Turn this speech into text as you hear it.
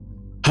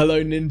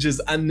Hello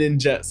ninjas and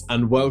ninjettes,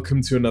 and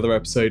welcome to another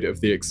episode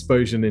of the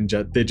Exposure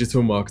Ninja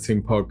Digital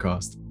Marketing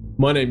Podcast.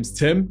 My name's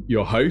Tim,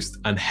 your host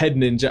and head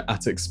ninja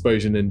at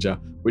Exposure Ninja,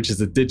 which is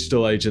a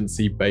digital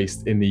agency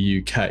based in the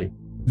UK.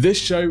 This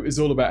show is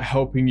all about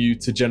helping you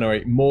to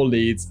generate more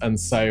leads and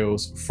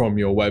sales from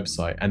your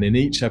website. And in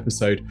each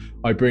episode,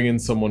 I bring in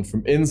someone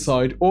from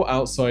inside or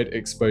outside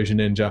Exposure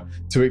Ninja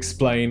to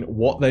explain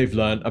what they've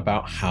learned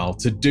about how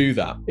to do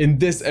that. In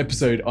this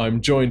episode,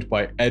 I'm joined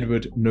by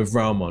Edward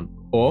Nevraumont,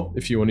 or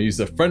if you want to use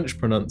the French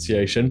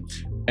pronunciation,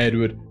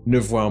 Edward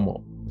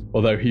Nevraumont,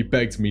 although he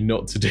begged me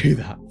not to do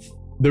that.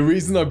 The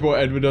reason I brought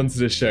Edward onto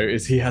the show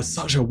is he has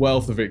such a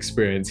wealth of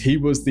experience. He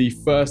was the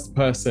first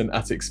person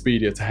at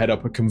Expedia to head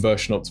up a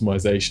conversion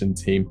optimization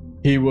team.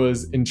 He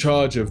was in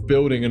charge of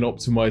building and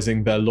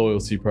optimizing their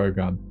loyalty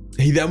program.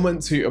 He then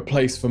went to A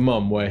Place for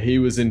Mum, where he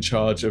was in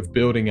charge of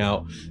building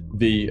out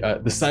the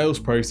sales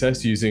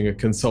process using a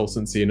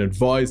consultancy and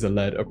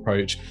advisor-led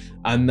approach.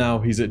 And now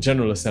he's at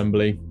General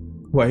Assembly,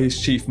 where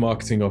he's Chief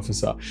Marketing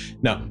Officer.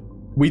 Now,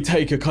 we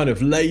take a kind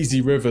of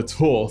lazy river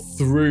tour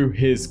through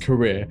his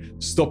career,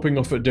 stopping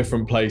off at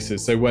different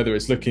places. So whether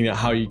it's looking at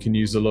how you can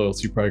use a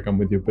loyalty program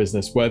with your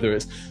business, whether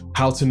it's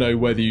how to know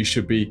whether you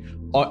should be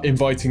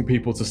inviting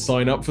people to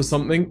sign up for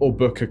something or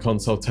book a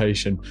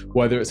consultation,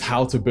 whether it's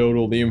how to build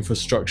all the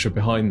infrastructure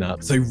behind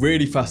that. So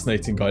really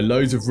fascinating guy,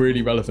 loads of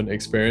really relevant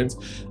experience.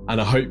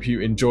 And I hope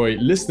you enjoy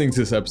listening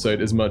to this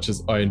episode as much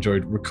as I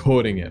enjoyed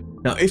recording it.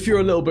 Now, if you're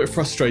a little bit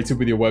frustrated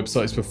with your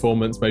website's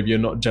performance, maybe you're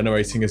not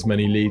generating as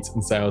many leads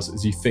and sales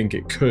as you think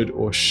it could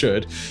or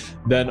should,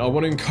 then I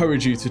want to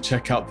encourage you to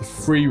check out the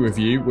free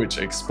review which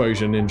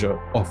Exposure Ninja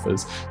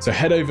offers. So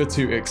head over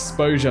to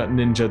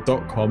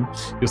exposureninja.com.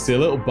 You'll see a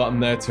little button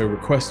there to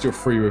request your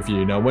free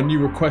review. Now, when you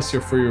request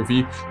your free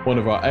review, one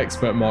of our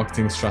expert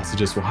marketing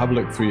strategists will have a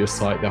look through your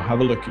site. They'll have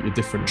a look at your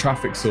different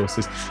traffic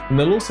sources, and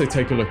they'll also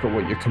take a look at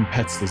what your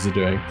competitors are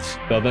doing.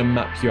 They'll then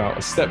map you out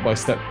a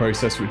step-by-step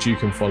process which you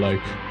can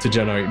follow to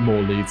generate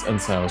more leads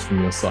and sales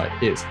from your site.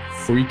 It's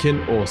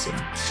freaking awesome.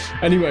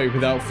 Anyway,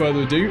 without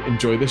further ado,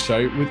 enjoy the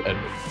show with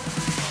Edward.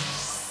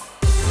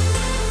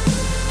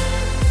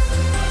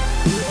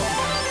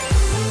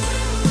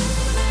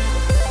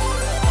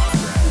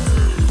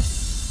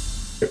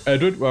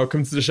 Edward,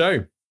 welcome to the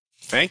show.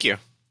 Thank you.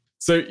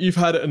 So you've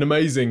had an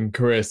amazing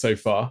career so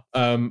far,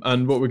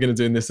 and what we're going to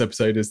do in this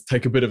episode is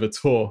take a bit of a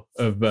tour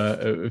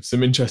of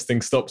some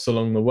interesting stops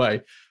along the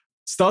way.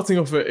 Starting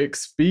off at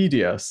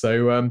Expedia,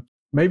 so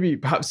maybe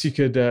perhaps you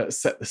could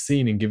set the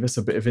scene and give us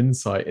a bit of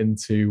insight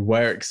into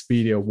where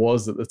Expedia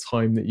was at the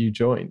time that you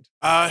joined.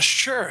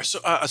 Sure. So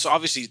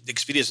obviously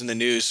Expedia is in the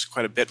news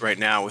quite a bit right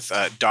now with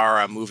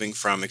Dara moving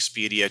from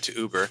Expedia to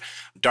Uber.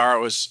 Dara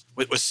was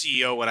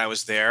CEO when I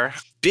was there.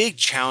 Big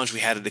challenge we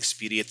had at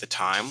Expedia at the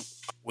time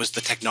was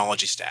the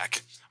technology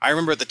stack. I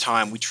remember at the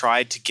time we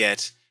tried to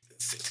get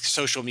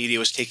social media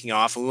was taking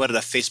off, and we wanted a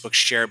Facebook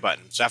share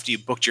button. So after you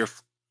booked your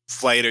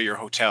flight or your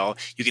hotel,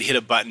 you could hit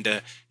a button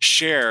to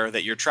share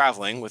that you're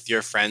traveling with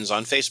your friends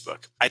on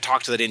Facebook. I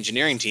talked to that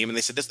engineering team and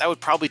they said that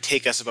would probably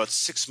take us about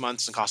 6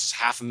 months and cost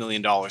us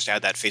 $500,000 to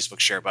add that Facebook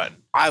share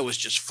button. I was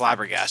just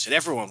flabbergasted.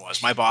 Everyone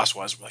was. My boss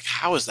was. We're like,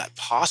 how is that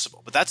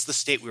possible? But that's the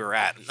state we were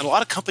at. And a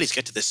lot of companies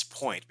get to this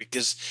point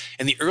because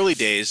in the early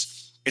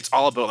days, it's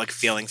all about like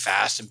failing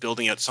fast and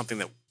building out something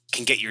that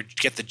can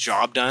get the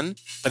job done,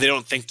 but they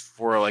don't think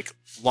for like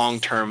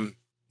long-term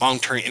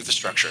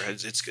infrastructure.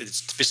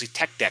 It's basically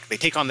tech debt. They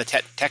take on the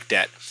tech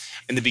debt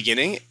in the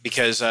beginning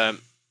because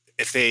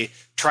if they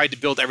tried to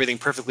build everything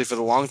perfectly for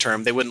the long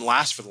term, they wouldn't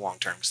last for the long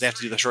term because they have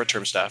to do the short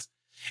term stuff.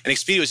 And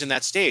Expedia was in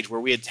that stage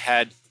where we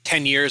had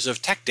 10 years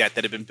of tech debt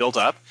that had been built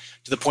up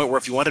to the point where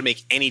if you wanted to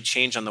make any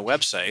change on the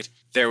website,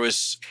 it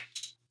was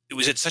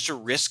at such a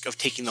risk of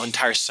taking the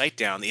entire site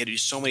down. They had to do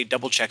so many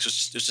double checks.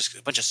 It was just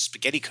a bunch of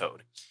spaghetti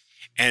code.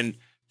 And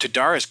to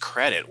Dara's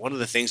credit, one of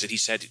the things that he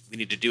said we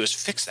need to do is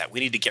fix that. We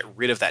need to get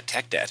rid of that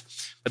tech debt.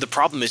 But the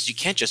problem is you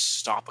can't just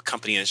stop a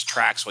company in its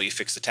tracks while you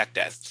fix the tech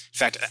debt. In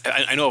fact,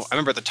 I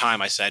remember at the time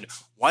I said,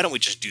 why don't we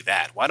just do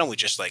that? Why don't we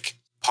just like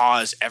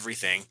pause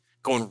everything,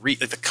 go and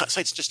the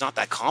site's just not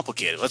that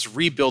complicated. Let's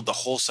rebuild the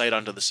whole site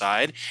onto the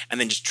side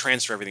and then just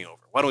transfer everything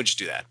over. Why don't we just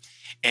do that?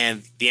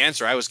 And the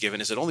answer I was given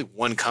is that only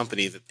one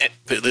company, the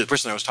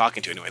person I was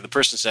talking to anyway, the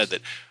person said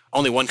that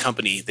only one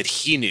company that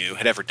he knew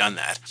had ever done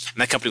that.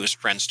 And that company was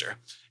Friendster.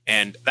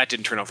 And that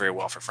didn't turn out very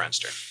well for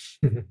Friendster.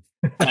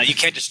 You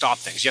can't just stop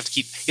things. You have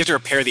to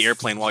repair the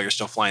airplane while you're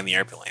still flying the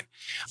airplane.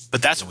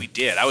 But that's what we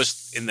did. I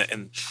was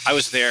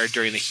there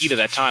during the heat of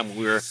that time when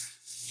we were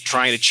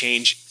trying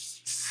to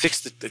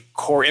fix the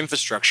core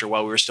infrastructure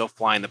while we were still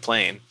flying the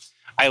plane.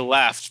 I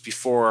left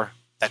before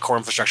that core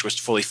infrastructure was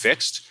fully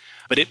fixed,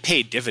 but it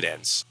paid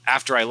dividends.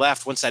 After I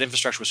left, once that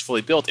infrastructure was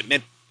fully built, it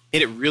made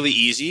it really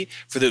easy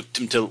for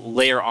them to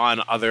layer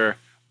on other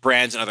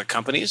brands and other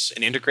companies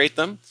and integrate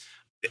them.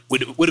 It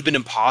would have been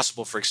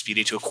impossible for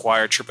Expedia to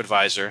acquire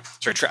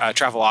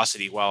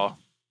Travelocity while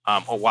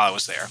I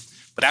was there.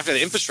 But after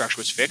the infrastructure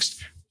was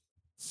fixed,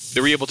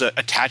 they were able to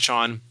attach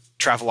on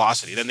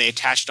Travelocity. Then they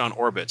attached on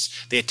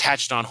Orbitz. They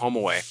attached on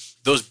HomeAway.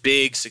 those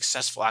big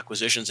successful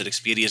acquisitions that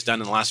Expedia has done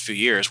in the last few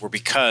years were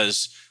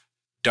because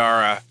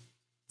Dara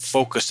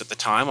focused at the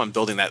time on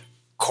building that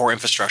core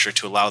infrastructure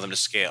to allow them to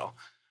scale.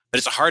 But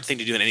it's a hard thing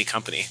to do in any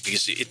company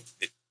because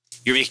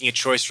you're making a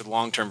choice for the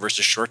long term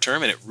versus short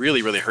term, and it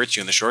really, really hurts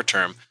you in the short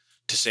term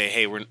to say,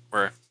 hey,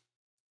 we're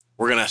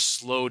going to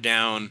slow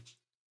down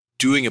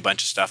doing a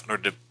bunch of stuff in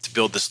order to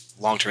build this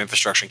long term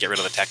infrastructure and get rid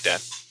of the tech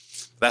debt.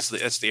 That's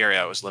the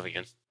area I was living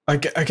in. I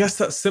guess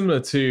that's similar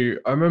to,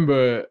 I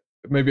remember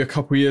maybe a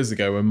couple of years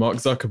ago when Mark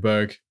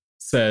Zuckerberg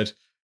said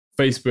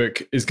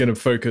Facebook is going to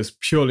focus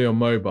purely on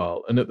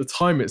mobile, and at the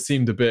time it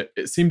seemed a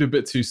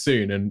bit too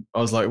soon, and I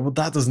was like, well,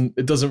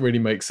 it doesn't really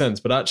make sense.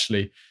 But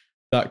actually,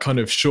 that kind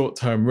of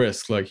short-term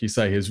risk, like you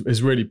say,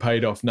 has really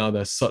paid off. Now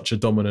there's such a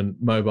dominant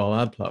mobile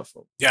ad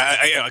platform.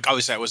 Yeah,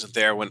 obviously I wasn't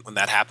there when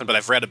that happened, but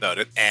I've read about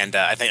it, and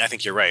I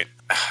think you're right.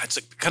 It's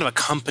kind of a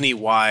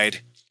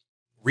company-wide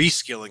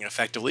reskilling,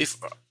 effectively,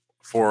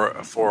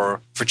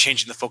 for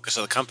changing the focus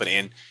of the company,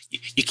 and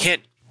you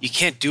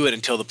can't do it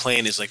until the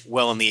plane is like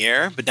well in the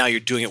air, but now you're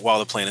doing it while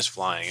the plane is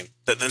flying. And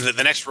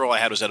the next role I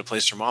had was at A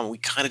Place for Mom, and we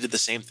kind of did the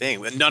same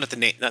thing, not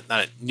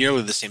at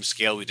nearly the same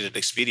scale we did at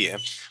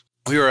Expedia.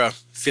 We were a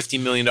 $50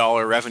 million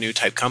revenue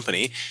type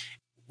company.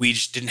 We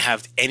just didn't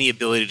have any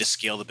ability to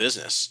scale the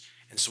business,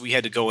 and so we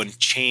had to go and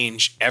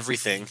change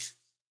everything,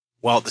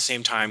 while at the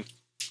same time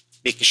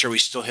making sure we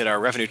still hit our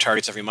revenue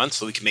targets every month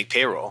so we can make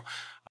payroll.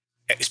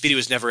 Expedia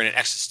was never in an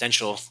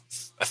existential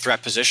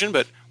threat position,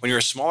 but when you're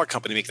a smaller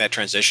company making that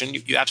transition,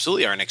 you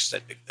absolutely are an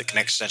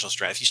existential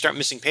threat. If you start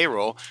missing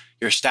payroll,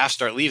 your staff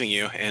start leaving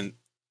you, and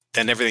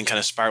then everything kind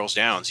of spirals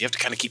down. So you have to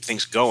kind of keep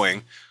things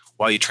going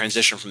while you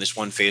transition from this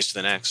one phase to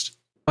the next.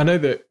 I know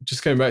that,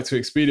 just going back to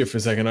Expedia for a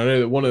second, I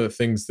know that one of the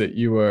things that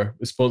you were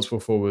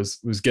responsible for was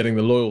getting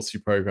the loyalty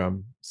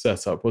program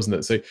set up, wasn't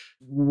it? So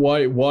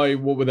why,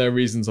 what were their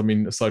reasons? I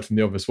mean, aside from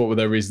the obvious, what were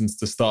their reasons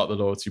to start the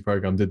loyalty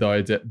program?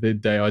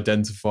 Did they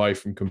identify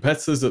from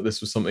competitors that this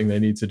was something they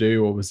need to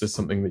do, or was this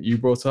something that you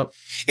brought up?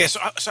 Yeah,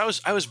 so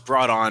I was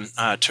brought on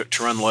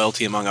to run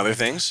loyalty, among other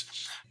things.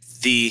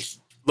 The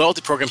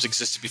loyalty programs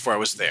existed before I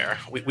was there.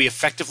 We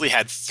effectively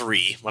had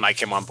three when I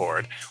came on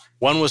board.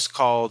 One was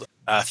called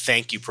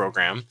Thank You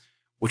program,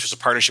 which was a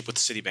partnership with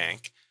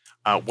Citibank.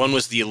 One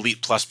was the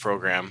Elite Plus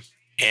program,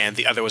 and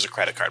the other was a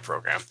credit card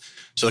program.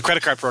 So the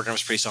credit card program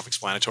was pretty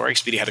self-explanatory.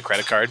 Expedia had a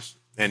credit card,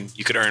 and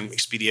you could earn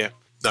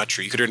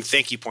you could earn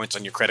Thank You points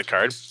on your credit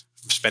card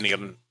from spending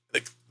them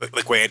the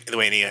way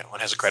anyone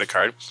has a credit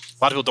card.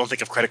 A lot of people don't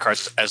think of credit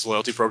cards as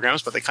loyalty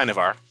programs, but they kind of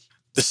are.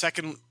 The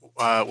second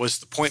was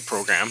the point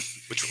program,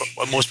 which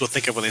what most people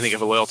think of when they think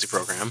of a loyalty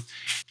program.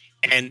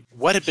 And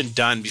what had been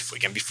done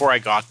before I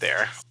got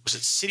there was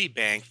that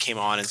Citibank came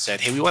on and said,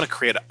 hey, we want to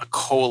create a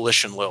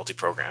coalition loyalty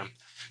program.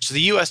 So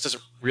the US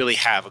doesn't really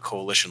have a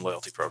coalition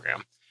loyalty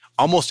program.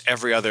 Almost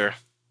every other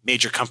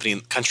major country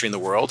in the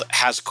world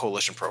has a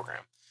coalition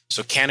program.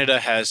 So Canada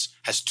has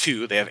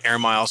two. They have Air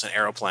Miles and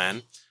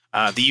Aeroplan.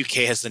 The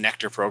UK has the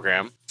Nectar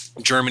program.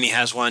 Germany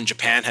has one.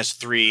 Japan has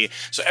three.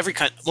 So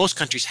most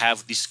countries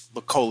have these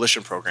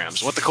coalition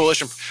programs. What the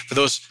coalition,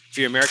 for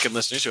your American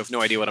listeners who have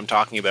no idea what I'm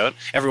talking about,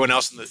 everyone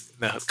else in the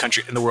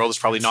country in the world is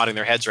probably nodding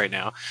their heads right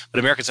now. But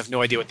Americans have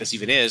no idea what this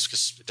even is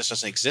because it just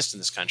doesn't exist in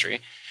this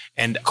country.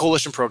 And a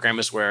coalition program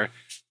is where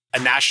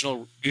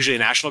usually a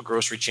national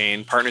grocery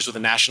chain partners with a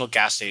national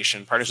gas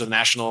station, partners with a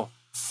national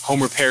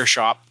home repair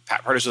shop,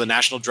 partners with a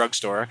national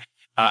drugstore.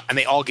 And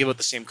they all give out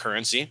the same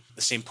currency,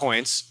 the same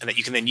points, and that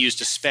you can then use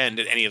to spend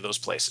at any of those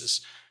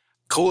places.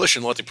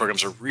 Coalition loyalty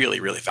programs are really,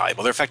 really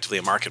valuable. They're effectively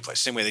a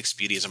marketplace. Same way that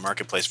Expedia is a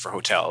marketplace for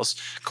hotels,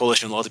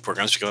 coalition loyalty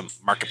programs become a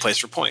marketplace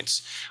for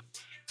points.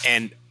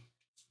 And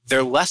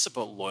they're less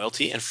about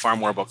loyalty and far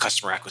more about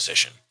customer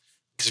acquisition.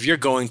 Because if you're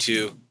going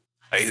to,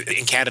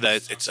 in Canada,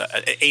 it's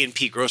a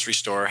A&P grocery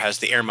store has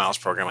the Air Miles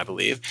program, I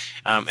believe.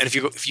 And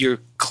if you're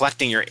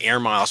collecting your Air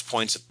Miles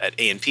points at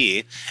A&P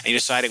and you're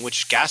deciding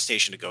which gas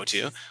station to go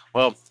to,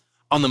 well,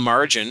 on the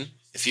margin,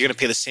 if you're going to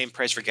pay the same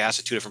price for gas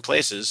at two different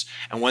places,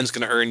 and one's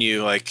going to earn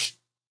you like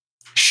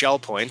Shell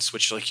points,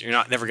 which like you're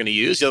never going to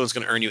use, the other one's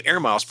going to earn you Air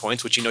Miles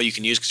points, which you know you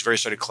can use because you've already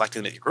started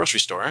collecting them at your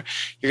grocery store.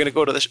 You're going to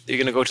go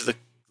to the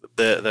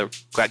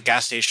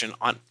gas station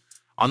on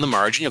the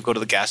margin. You'll go to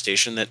the gas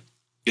station that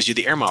gives you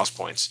the Air Miles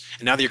points.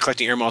 And now that you're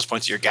collecting Air Miles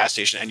points at your gas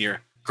station and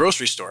your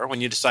grocery store,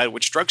 when you decide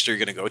which drugstore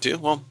you're going to go to,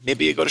 well,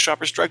 maybe you go to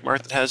Shoppers Drug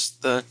Mart that has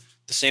the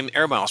same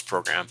Air Miles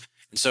program.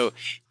 And so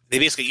they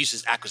basically use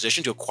this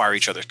acquisition to acquire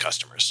each other's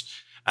customers.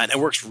 And it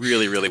works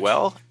really, really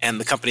well. And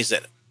the companies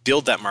that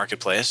build that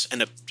marketplace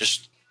end up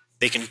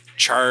they can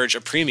charge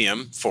a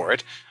premium for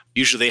it.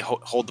 Usually they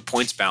hold the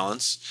points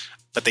balance,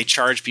 but they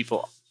charge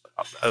people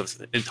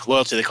in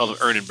loyalty, they call them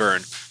earn and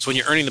burn. So when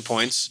you're earning the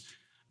points,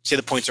 say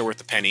the points are worth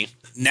a penny,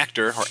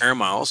 Nectar or Air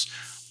Miles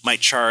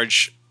might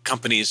charge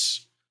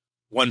companies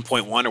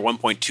 1.1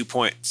 or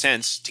 1.2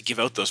 cents to give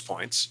out those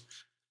points.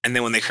 And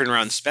then when they turn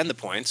around and spend the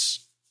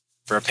points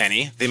for a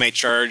penny, they might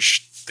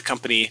charge the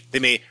company, they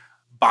may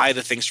buy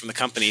the things from the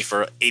company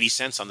for 80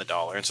 cents on the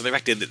dollar. And so they're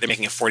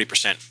making a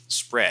 40%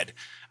 spread.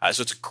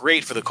 So it's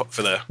great for the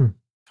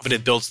but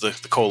it builds the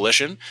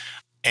coalition.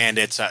 And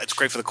it's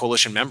great for the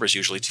coalition members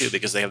usually too,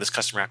 because they have this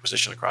customer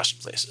acquisition across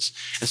places.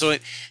 And so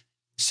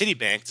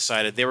Citibank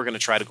decided they were going to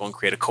try to go and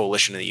create a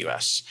coalition in the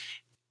US.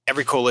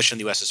 Every coalition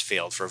in the US has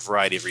failed for a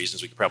variety of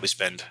reasons. We could probably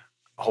spend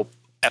a whole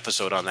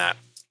episode on that.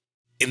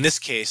 In this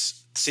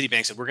case,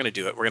 Citibank said, we're going to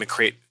do it. We're going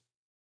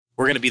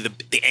to be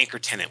the anchor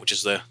tenant, which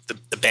is the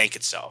bank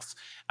itself.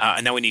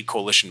 And now we need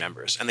coalition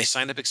members. And they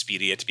signed up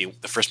Expedia to be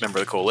the first member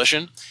of the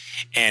coalition.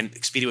 And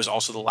Expedia was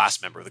also the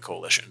last member of the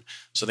coalition.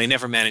 So they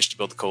never managed to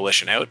build the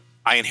coalition out.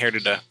 I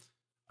inherited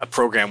a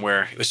program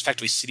where it was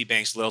effectively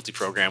Citibank's loyalty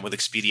program with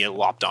Expedia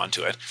lopped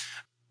onto it.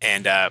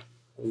 And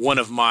one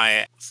of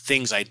my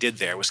things I did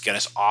there was get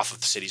us off of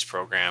the Citi's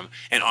program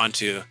and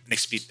onto an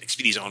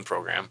Expedia's own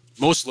program.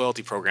 Most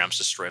loyalty programs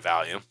destroy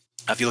value.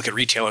 If you look at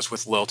retailers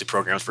with loyalty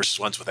programs versus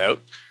ones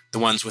without, the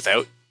ones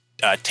without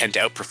tend to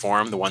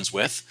outperform the ones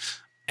with.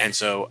 And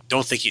so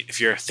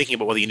if you're thinking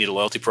about whether you need a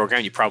loyalty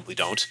program, you probably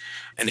don't.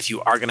 And if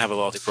you are going to have a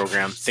loyalty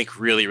program, think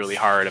really, really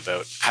hard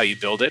about how you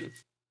build it.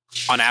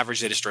 On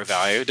average, they destroy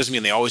value. It doesn't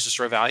mean they always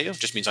destroy value. It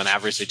just means on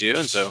average they do.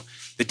 And so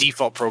the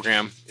default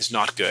program is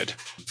not good.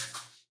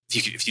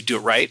 If you do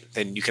it right,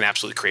 then you can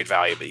absolutely create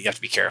value, but you have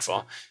to be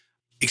careful.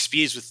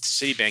 Expedia's with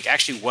Citibank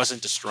actually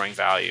wasn't destroying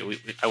value.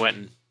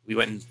 We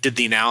went and did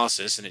the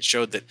analysis, and it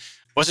showed that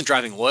it wasn't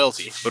driving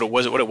loyalty, but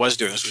what it was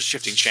doing was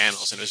shifting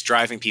channels, and it was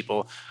driving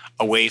people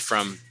away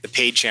from the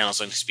paid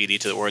channels on Expedia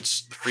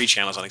towards the free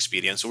channels on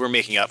Expedia. And so we're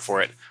making up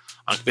for it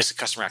on basic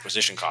customer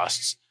acquisition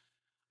costs.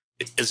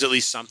 It is at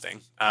least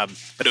something,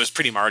 but it was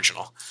pretty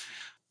marginal.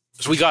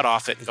 So we got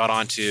off it and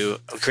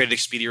we created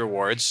Expedia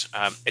Rewards.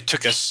 It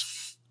took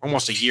us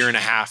almost a year and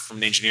a half from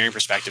an engineering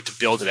perspective to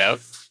build it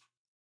out.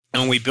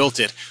 And when we built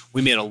it,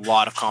 we made a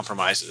lot of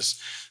compromises.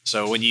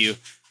 So when you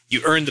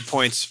earned the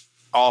points,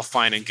 all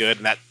fine and good,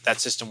 and that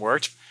system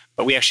worked.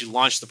 But we actually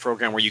launched the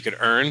program where you could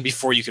earn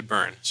before you could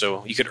burn.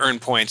 So you could earn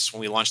points when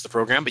we launched the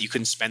program, but you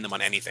couldn't spend them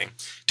on anything.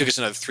 It took us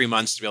another 3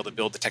 months to be able to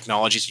build the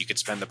technology so you could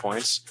spend the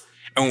points.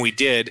 And when we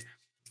did,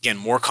 again,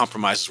 more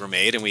compromises were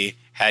made, and we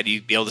had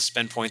you be able to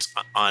spend points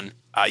on,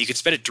 you could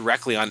spend it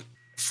directly on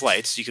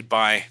flights. You could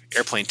buy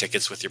airplane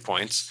tickets with your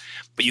points,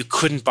 but you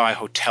couldn't buy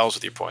hotels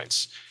with your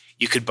points.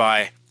 You could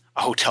buy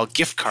a hotel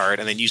gift card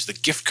and then use the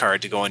gift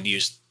card to go and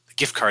use the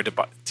gift card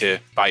to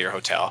buy your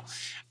hotel.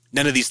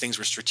 None of these things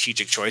were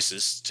strategic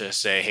choices to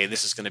say, hey,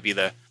 this is going to be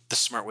the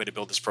smart way to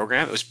build this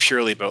program. It was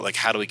purely about like,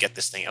 how do we get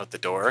this thing out the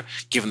door,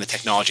 given the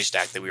technology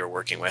stack that we were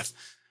working with.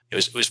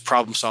 It was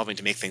problem solving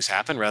to make things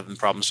happen rather than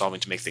problem solving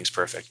to make things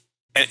perfect.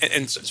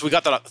 And so we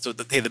got that. So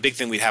the big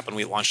thing that happened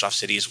when we launched off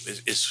Citi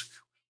is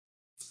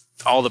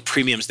all the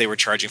premiums they were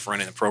charging for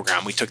running the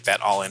program. We took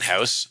that all in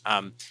house,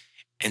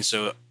 and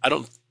so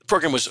the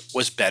program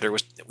was better.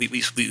 We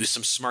used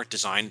some smart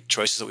design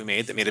choices that we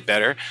made that made it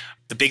better.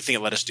 The big thing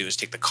it let us do is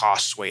take the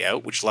costs way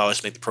out, which allowed us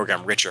to make the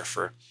program richer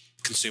for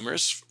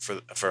consumers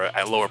for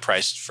a lower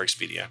price for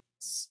Expedia.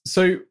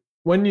 So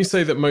when you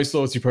say that most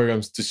loyalty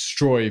programs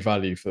destroy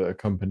value for a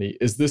company,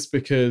 is this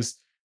because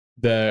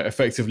they're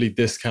effectively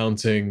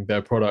discounting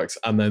their products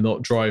and they're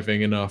not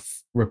driving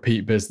enough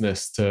repeat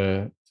business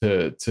to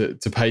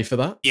pay for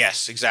that?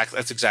 Yes, exactly.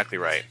 That's exactly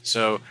right.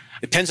 So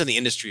it depends on the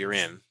industry you're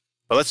in.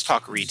 But let's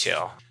talk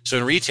retail. So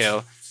in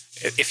retail,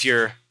 if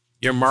your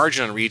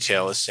margin on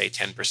retail is say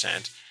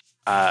 10%,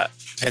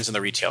 depends on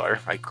the retailer.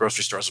 Like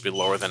grocery stores will be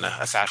lower than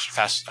a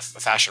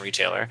fashion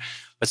retailer.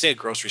 Let's say a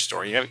grocery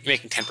store, you're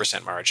making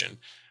 10% margin.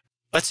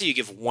 Let's say you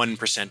give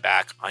 1%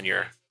 back on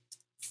your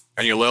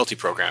loyalty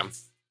program.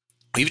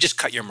 You've just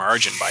cut your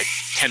margin by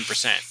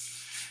 10%.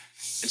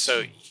 And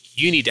so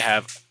you need to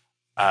have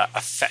an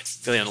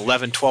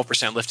 11,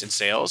 12% lift in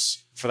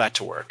sales for that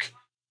to work.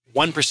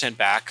 1%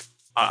 back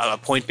on a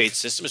point-based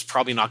system is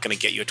probably not going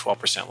to get you a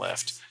 12%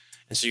 lift.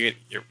 And so you're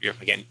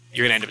going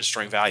to end up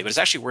destroying value. But it's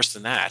actually worse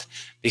than that,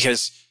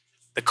 because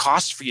the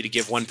cost for you to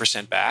give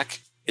 1% back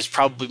is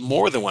probably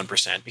more than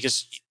 1%,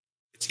 because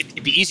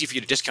it'd be easy for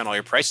you to discount all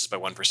your prices by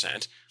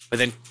 1%, but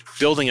then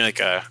building like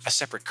a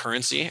separate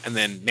currency and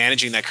then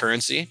managing that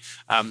currency,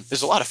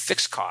 there's a lot of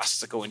fixed costs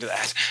that go into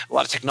that. A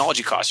lot of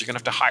technology costs. You're going to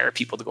have to hire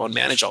people to go and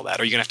manage all that,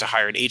 or you're going to have to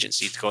hire an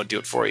agency to go and do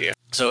it for you.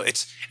 So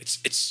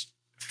it's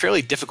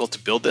fairly difficult to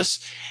build this,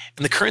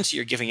 and the currency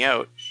you're giving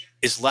out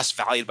is less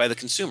valued by the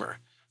consumer.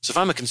 So if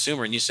I'm a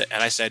consumer and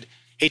I said,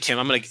 hey Tim,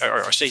 I'm going to,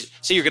 or say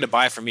you're going to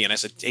buy from me, and I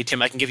said, hey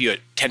Tim, I can give you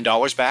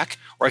 $10 back,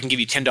 or I can give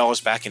you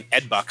 $10 back in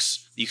Ed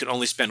bucks that you can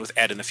only spend with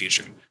Ed in the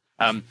future.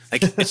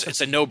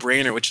 It's a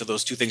no-brainer which of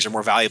those two things are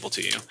more valuable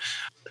to you.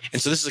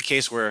 And so this is a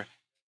case where,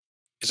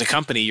 as a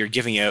company, you're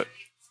giving out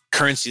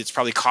currency that's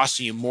probably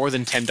costing you more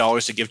than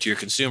 $10 to give to your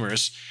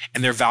consumers,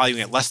 and they're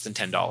valuing it less than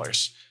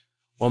 $10.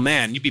 Well,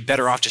 man, you'd be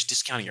better off just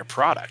discounting your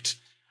product.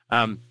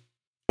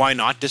 Why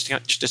not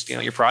discount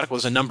your product? Well,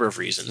 there's a number of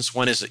reasons.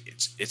 One is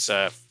it's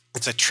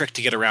a trick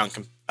to get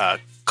around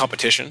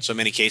competition. So in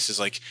many cases,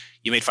 like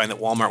you may find that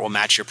Walmart will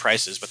match your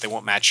prices, but they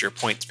won't match your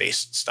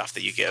points-based stuff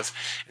that you give.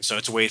 And so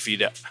it's a way for you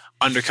to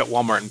undercut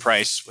Walmart in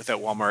price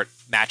without Walmart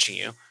matching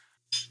you.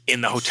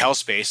 In the hotel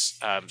space,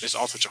 there's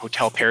all sorts of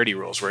hotel parity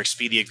rules where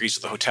Expedia agrees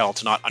with the hotel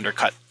to not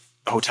undercut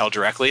the hotel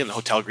directly, and the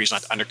hotel agrees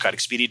not to undercut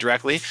Expedia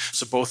directly.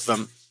 So both of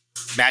them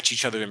match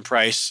each other in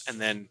price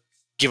and then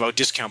give out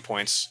discount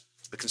points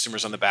to the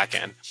consumers on the back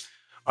end.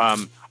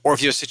 Or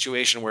if you have a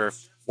situation where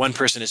one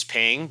person is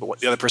paying, but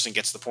the other person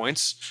gets the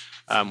points,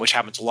 which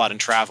happens a lot in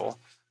travel.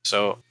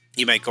 So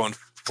you might go and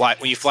fly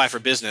when you fly for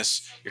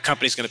business. Your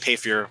company's going to pay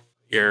for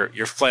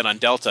your flight on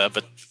Delta,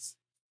 but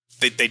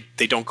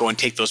they don't go and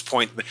take those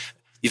points.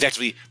 You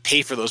effectively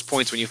pay for those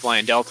points when you fly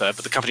in Delta,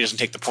 but the company doesn't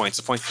take the points.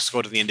 The points just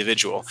go to the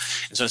individual.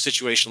 And so in a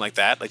situation like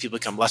that, like people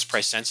become less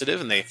price sensitive,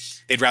 and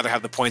they'd rather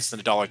have the points than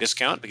a dollar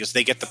discount because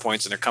they get the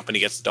points and their company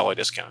gets the dollar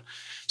discount.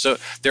 So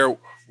there are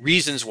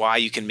reasons why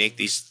you can make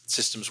these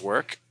systems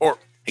work. Or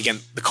again,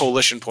 the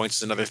coalition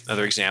points is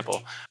another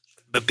example.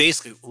 But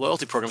basically,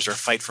 loyalty programs are a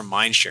fight for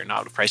mind share,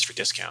 not a price for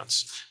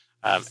discounts.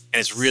 And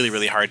it's really,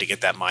 really hard to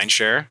get that mind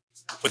share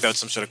without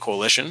some sort of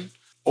coalition.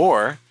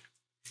 Or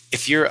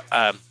if you're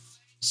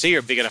say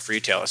you're a big enough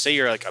retailer, say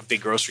you're like a big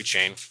grocery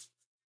chain,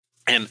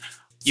 and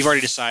you've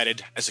already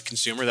decided as a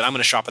consumer that I'm going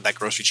to shop at that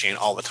grocery chain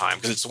all the time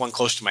because it's the one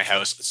close to my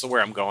house, it's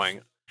where I'm going,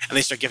 and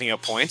they start giving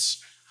out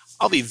points,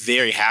 I'll be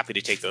very happy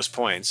to take those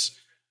points,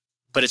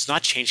 but it's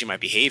not changing my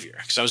behavior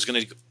because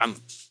I'm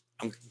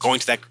going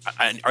to that,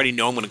 I already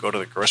know I'm going to go to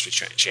the grocery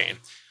chain.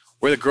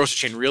 Where the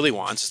grocery chain really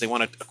wants is they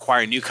want to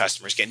acquire new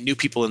customers, get new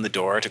people in the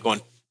door to go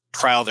and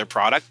trial their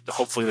product.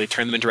 Hopefully they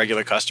turn them into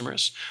regular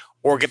customers,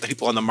 or get the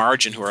people on the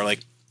margin who are like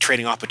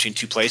trading off between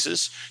two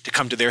places to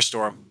come to their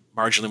store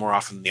marginally more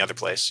often than the other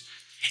place.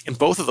 In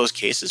both of those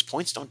cases,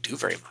 points don't do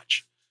very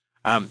much.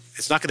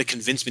 It's not going to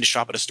convince me to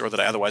shop at a store that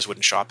I otherwise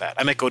wouldn't shop at.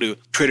 I might go to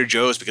Trader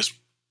Joe's because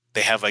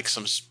they have like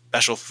some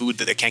special food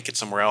that they can't get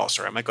somewhere else,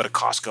 or I might go to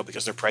Costco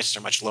because their prices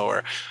are much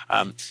lower.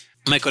 I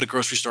might go to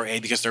grocery store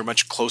A because they're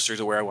much closer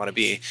to where I want to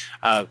be.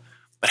 But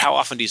how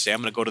often do you say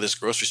I'm going to go to this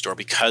grocery store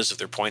because of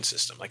their point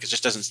system? Like it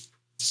just doesn't.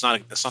 It's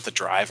not the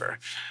driver.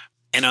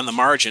 And on the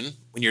margin,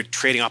 when you're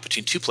trading off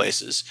between two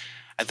places,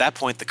 at that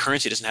point, the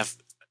currency doesn't have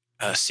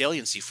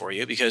saliency for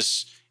you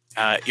because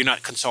you're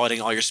not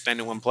consolidating all your spend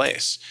in one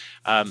place.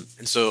 And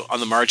so on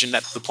the margin,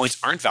 the points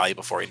aren't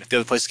valuable for you. And if the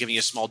other place is giving you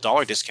a small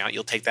dollar discount,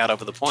 you'll take that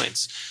over the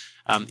points,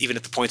 even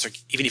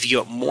if you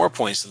give out more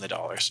points than the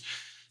dollars.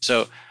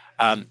 So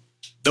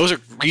those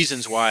are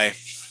reasons why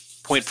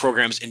point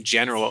programs in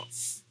general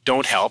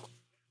don't help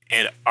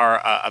and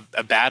are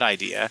a bad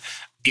idea.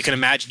 You can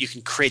imagine you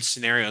can create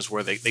scenarios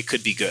where they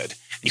could be good.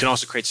 You can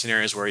also create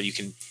scenarios where you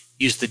can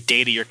use the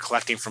data you're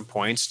collecting from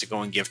points to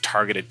go and give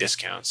targeted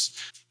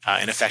discounts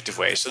in effective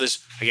ways. So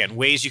there's, again,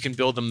 ways you can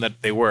build them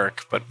that they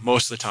work, but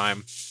most of the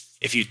time,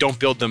 if you don't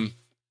build them,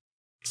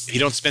 if you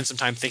don't spend some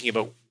time thinking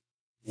about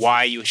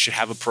why you should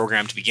have a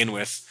program to begin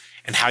with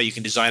and how you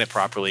can design it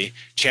properly,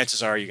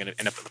 chances are you're going to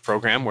end up with a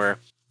program where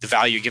the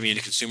value you're giving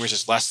to consumers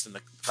is less than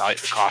the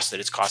cost that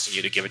it's costing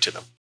you to give it to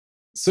them.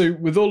 So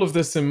with all of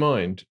this in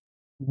mind,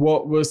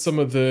 what were some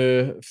of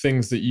the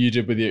things that you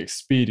did with the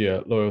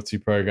Expedia loyalty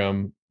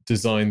program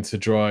designed to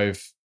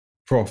drive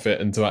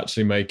profit and to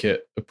actually make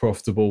it a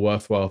profitable,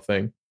 worthwhile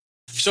thing?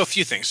 So a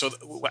few things. So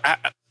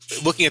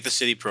looking at the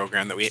Citi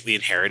program that we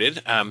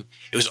inherited,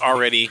 it was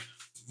already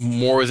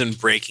more than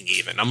breaking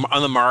even.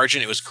 On the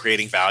margin, it was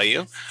creating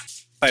value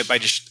by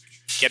just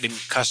getting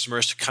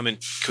customers to come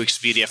into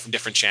Expedia from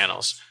different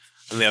channels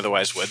than they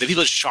otherwise would. The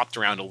people just shopped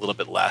around a little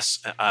bit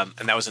less, and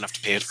that was enough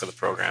to pay for the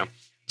program.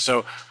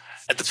 So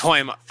at the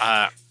time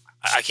I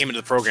came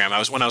into the program,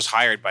 when I was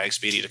hired by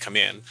Expedia to come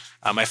in,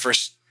 my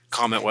first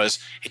comment was,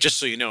 hey, just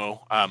so you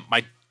know,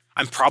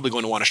 I'm probably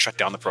going to want to shut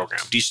down the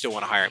program. Do you still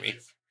want to hire me?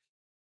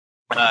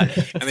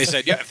 And they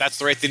said, yeah, if that's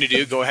the right thing to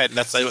do, go ahead. And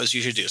that's what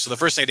you should do. So the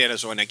first thing I did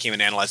is when I came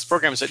and analyzed the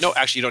program, I said, no,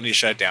 actually, you don't need to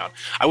shut it down.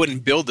 I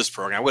wouldn't build this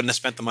program. I wouldn't have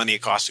spent the money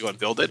it costs to go and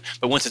build it.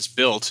 But once it's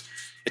built,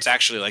 it's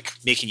actually like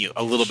making you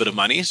a little bit of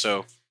money.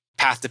 So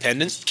path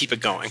dependent, keep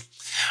it going.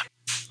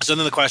 So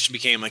then the question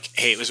became like,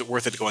 hey, was it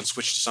worth it to go and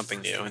switch to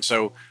something new? And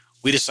so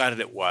we decided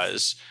it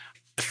was.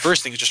 The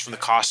first thing is just from the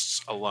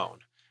costs alone.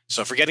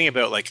 So forgetting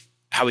about like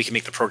how we can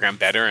make the program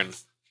better and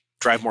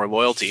drive more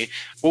loyalty,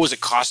 what was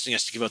it costing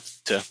us to give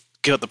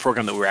out the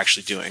program that we were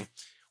actually doing?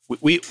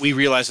 We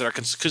realized that our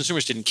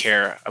consumers didn't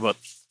care about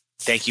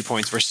thank you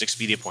points versus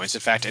Expedia points.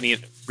 In fact, any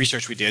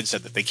research we did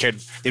said that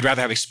they'd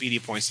rather have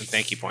Expedia points than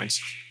thank you points.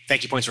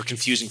 Thank you points were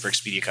confusing for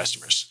Expedia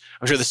customers.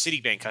 I'm sure the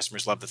Citibank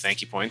customers loved the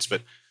thank you points,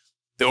 but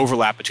the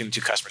overlap between the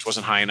two customers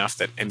wasn't high enough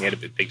and made a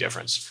big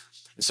difference.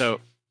 And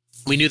so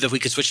we knew that if we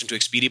could switch them to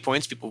Expedia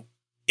points, people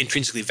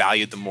intrinsically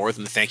valued them more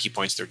than the thank you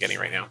points they're getting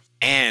right now.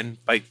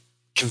 And by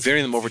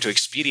converting them over to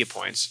Expedia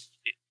points,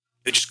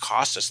 it just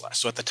cost us less.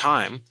 So at the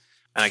time,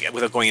 and again,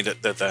 without going into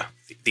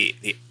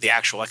the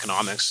actual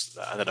economics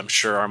that I'm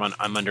sure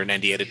I'm under an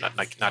NDA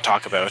to not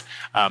talk about,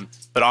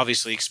 but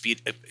obviously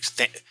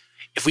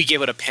if we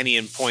gave out a penny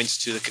in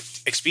points to the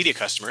Expedia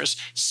customers,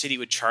 Citi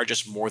would charge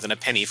us more than a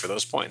penny for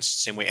those points,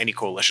 same way any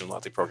coalition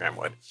loyalty program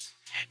would.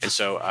 And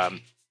so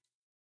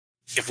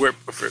if we're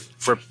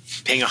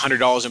paying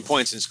 $100 in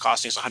points and it's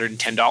costing us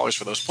 $110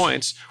 for those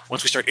points,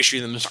 once we start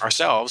issuing them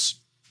ourselves,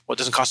 well, it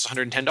doesn't cost us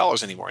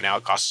 $110 anymore. Now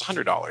it costs us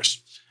 $100.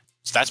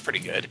 So that's pretty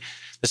good.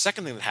 The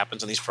second thing that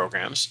happens on these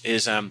programs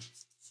is on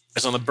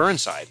the burn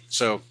side.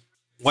 So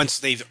once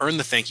they've earned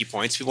the thank you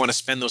points, we want to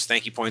spend those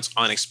thank you points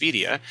on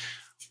Expedia.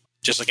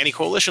 Just like any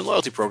coalition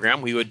loyalty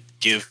program, we would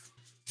give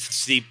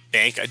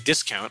Citibank a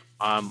discount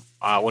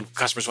when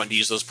customers want to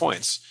use those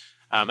points.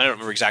 I don't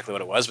remember exactly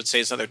what it was, but say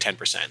it's another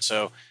 10%.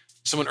 So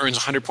someone earns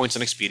 100 points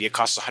on Expedia, it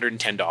costs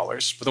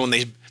 $110. But then when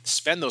they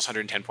spend those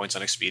 110 points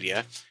on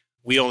Expedia,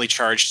 we only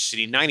charge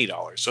Citi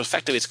 $90. So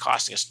effectively, it's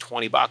costing us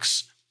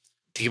 $20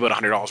 to give out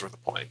 $100 worth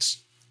of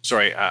points.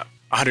 Sorry,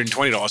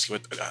 $120 to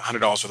give out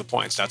 $100 worth of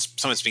points. That's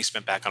some that's being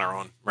spent back on our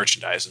own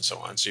merchandise and so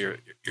on. So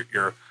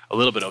you're a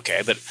little bit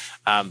okay, but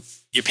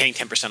you're paying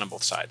 10% on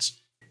both sides.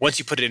 Once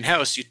you put it in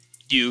house,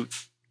 you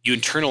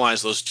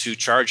internalize those two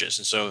charges,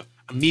 and so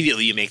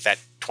immediately you make that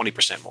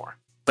 20% more.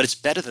 But it's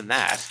better than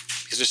that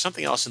because there's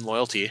something else in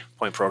loyalty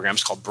point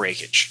programs called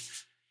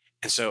breakage.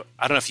 And so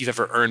I don't know if you've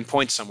ever earned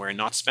points somewhere and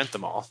not spent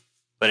them all,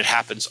 but it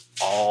happens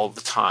all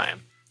the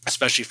time,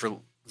 especially for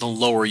the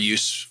lower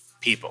use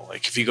people.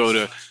 Like if you go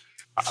to,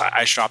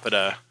 I shop at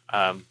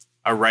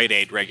a Rite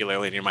Aid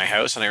regularly near my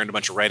house, and I earned a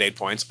bunch of Rite Aid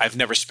points. I've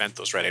never spent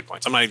those Rite Aid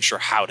points. I'm not even sure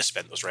how to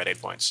spend those Rite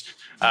Aid points.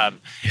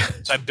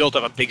 So I've built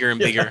up a bigger and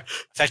bigger.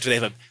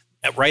 Effectively,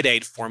 Rite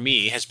Aid for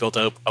me has built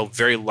up a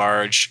very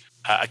large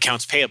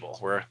accounts payable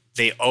where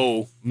they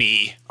owe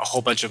me a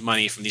whole bunch of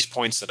money from these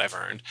points that I've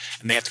earned,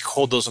 and they have to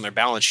hold those on their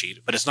balance sheet,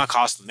 but it's not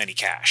costing them any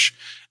cash,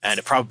 and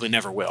it probably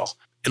never will.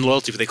 In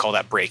loyalty, they call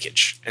that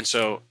breakage. And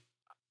so,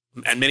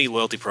 and many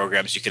loyalty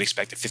programs, you can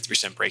expect a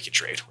 50%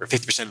 breakage rate, where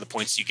 50% of the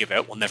points you give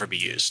out will never be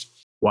used.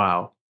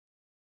 Wow.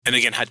 And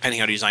again, depending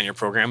how you design your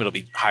program, it'll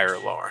be higher or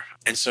lower.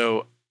 And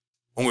so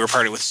when we were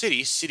partnering with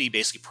Citi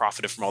basically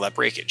profited from all that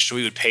breakage. So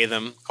we would pay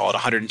them, call it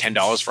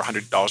 $110 for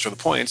 $100 worth of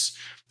points,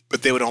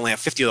 but they would only have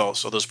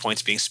 $50 of those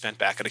points being spent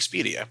back at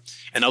Expedia.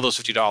 And of those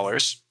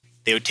 $50,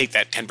 they would take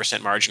that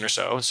 10% margin or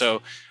so.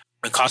 So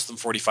it cost them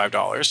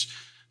 $45.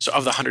 So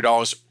of the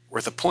 $100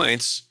 worth of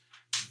points,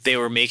 they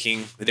were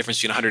making the difference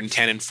between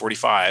 110 and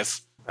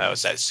 45. That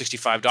was at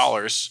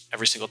 $65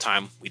 every single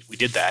time we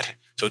did that.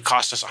 So it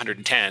cost us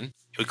 110. It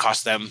would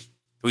cost them,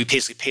 we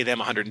basically pay them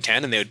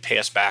 110 and they would pay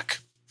us back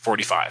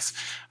 45.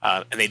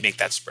 And they'd make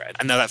that spread.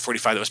 And now that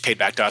 45 that was paid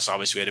back to us,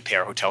 obviously we had to pay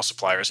our hotel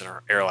suppliers and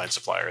our airline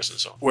suppliers and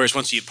so on. Whereas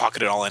once you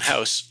pocket it all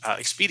in-house,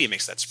 Expedia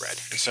makes that spread.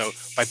 And so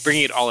by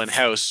bringing it all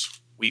in-house,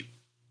 we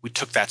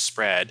took that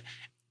spread.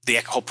 The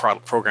whole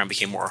program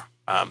became more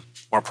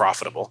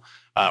profitable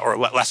or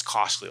less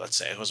costly, let's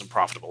say. It wasn't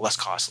profitable, less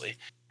costly.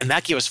 And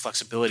that gave us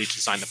flexibility to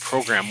design the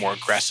program more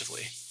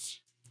aggressively.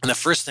 And the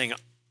first thing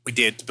we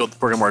did to build the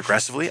program more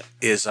aggressively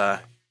is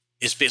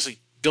basically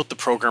built the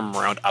program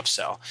around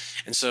upsell.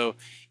 And so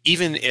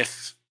even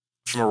if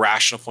from a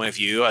rational point of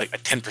view, a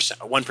 10%,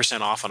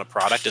 1% off on a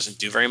product doesn't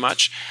do very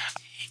much,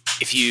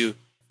 if you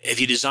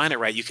design it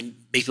right, you can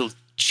make people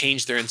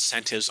change their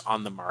incentives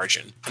on the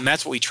margin. And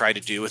that's what we try to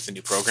do with the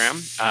new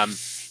program. And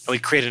we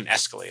created an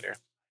escalator.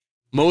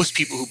 Most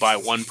people who buy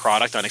one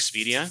product on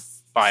Expedia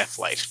buy a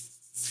flight.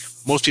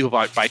 Most people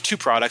buy two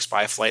products,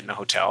 buy a flight and a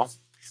hotel.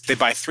 If they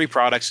buy three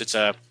products, it's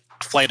a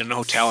flight and a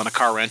hotel and a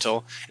car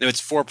rental. And if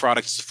it's four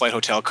products, it's a flight,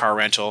 hotel, car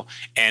rental,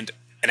 and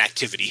an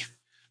activity,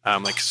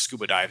 like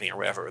scuba diving or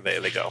wherever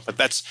they go. But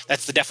that's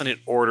the definite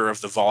order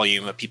of the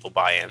volume that people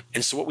buy in.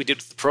 And so what we did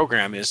with the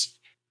program is,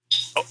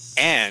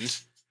 and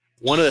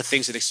one of the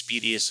things that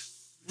Expedia's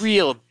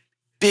real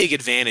big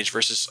advantage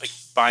versus like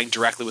buying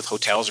directly with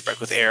hotels or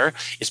with air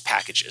is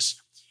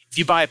packages. If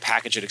you buy a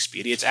package at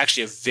Expedia, it's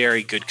actually a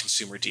very good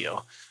consumer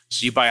deal.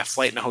 So you buy a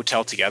flight and a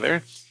hotel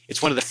together.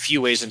 It's one of the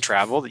few ways in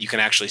travel that you can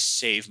actually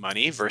save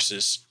money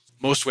versus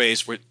most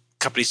ways where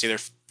companies say they're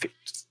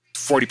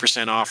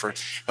 40% off, or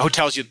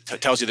tells you they're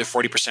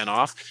 40%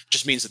 off,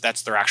 just means that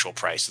that's their actual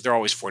price. So they're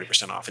always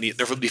 40% off. And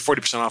there will be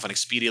 40% off on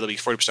Expedia. There'll be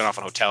 40% off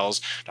on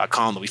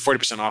hotels.com. There'll be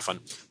 40% off on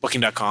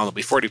booking.com. There'll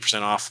be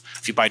 40% off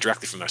if you buy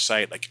directly from their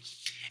site. Like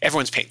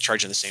everyone's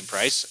charging the same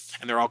price,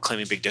 and they're all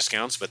claiming big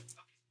discounts, but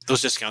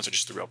those discounts are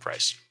just the real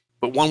price.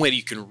 But one way that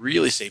you can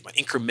really save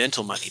money,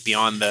 incremental money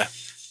beyond the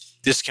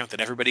discount that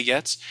everybody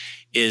gets,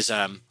 is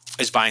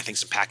buying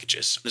things in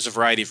packages. There's a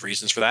variety of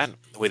reasons for that,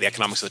 the way the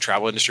economics of the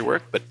travel industry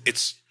work, but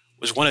it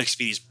was one of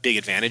Expedia's big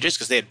advantages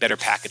because they had better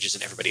packages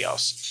than everybody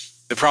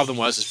else. The problem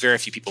is very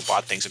few people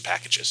bought things in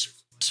packages.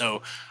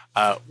 So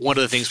one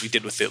of the things we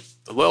did with the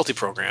loyalty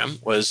program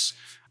was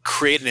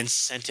create an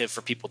incentive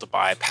for people to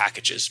buy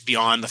packages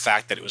beyond the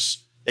fact that it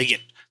was, again,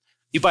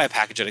 you buy a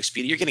package at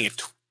Expedia, you're getting a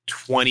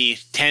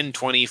 10,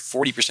 20,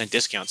 40%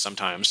 discount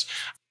sometimes.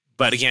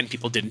 But again,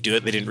 people didn't do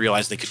it. They didn't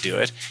realize they could do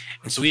it.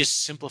 And so we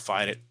just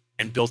simplified it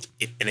and built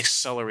an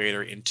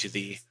accelerator into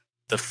the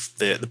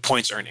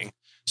points earning.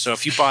 So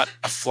if you bought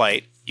a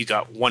flight, you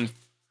got one.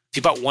 If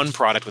you bought one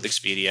product with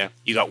Expedia,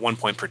 you got 1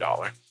 point per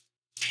dollar.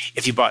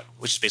 If you bought,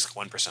 which is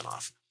basically 1%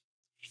 off.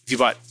 If you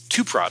bought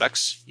two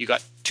products, you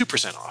got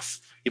 2% off.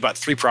 You bought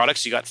three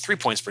products, you got 3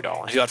 points per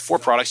dollar. If you got four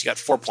products, you got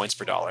 4 points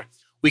per dollar.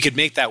 We could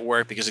make that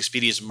work because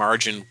Expedia's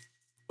margin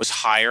was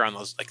higher on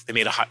those. Like they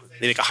make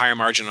a higher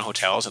margin on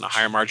hotels and a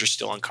higher margin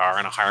still on car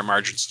and a higher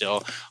margin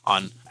still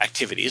on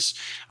activities.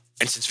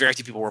 And since very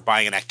few people were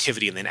buying an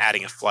activity and then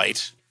adding a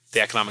flight, the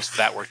economics of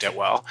that worked out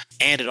well.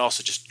 And it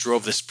also just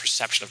drove this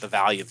perception of the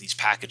value of these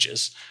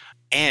packages.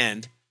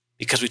 And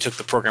because we took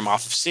the program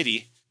off of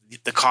Citi,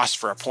 the cost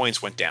for our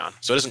points went down.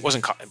 So it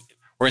wasn't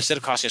where instead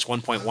of costing us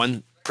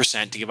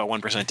 1.1% to give a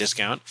 1%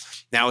 discount,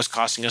 now it's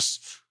costing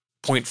us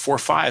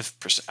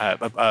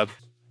 0.45%.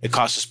 It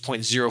costs us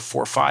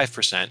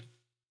 0.045%.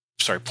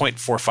 Sorry,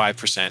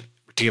 0.45%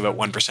 to give out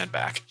 1%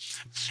 back.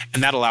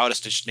 And that allowed us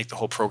to just make the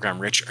whole program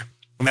richer.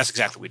 And that's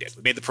exactly what we did.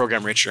 We made the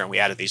program richer, and we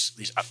added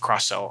these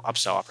cross-sell,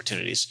 upsell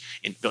opportunities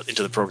built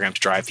into the program to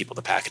drive people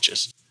to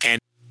packages. And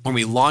when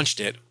we launched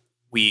it,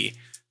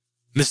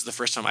 this is the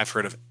first time I've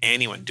heard of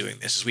anyone doing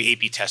this, is we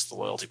A/B test the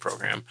loyalty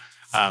program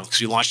because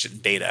we launched it in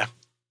beta,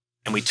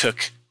 and we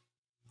took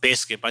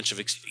basically a bunch of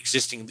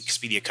existing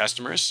Expedia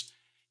customers,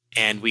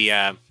 and we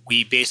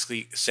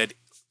basically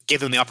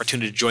gave them the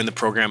opportunity to join the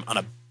program on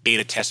a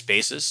beta test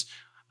basis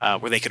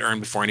where they could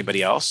earn before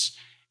anybody else.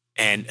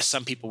 And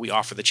some people we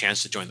offered the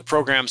chance to join the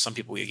program. Some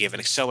people we gave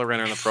an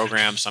accelerator in the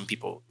program. Some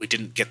people we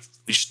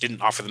just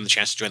didn't offer them the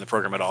chance to join the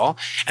program at all.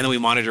 And then we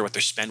monitor what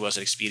their spend was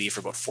at Expedia for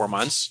about 4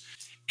 months.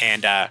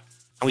 And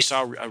we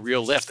saw a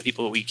real lift. The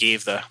people that we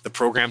gave the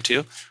program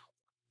to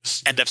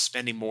end up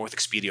spending more with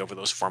Expedia over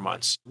those 4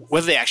 months.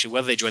 Whether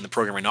they joined the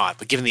program or not,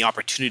 but given the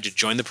opportunity to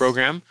join the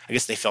program, I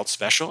guess they felt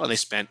special and they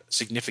spent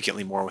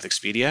significantly more with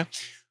Expedia.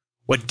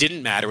 What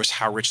didn't matter was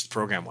how rich the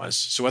program was.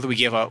 So whether we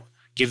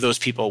give those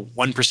people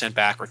 1%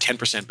 back or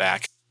 10%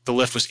 back, the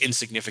lift was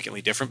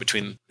insignificantly different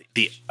between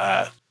the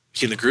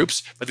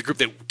groups. But the group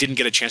that didn't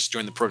get a chance to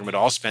join the program at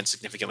all spent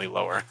significantly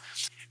lower.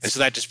 And so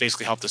that just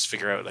basically helped us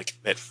figure out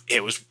that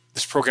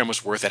this program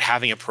was worth it.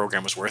 Having a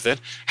program was worth it.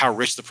 How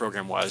rich the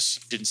program was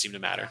didn't seem to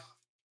matter.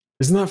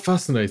 Isn't that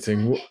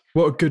fascinating?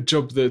 What a good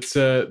job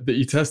that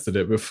you tested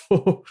it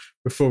before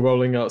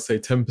rolling out, say,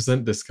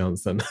 10%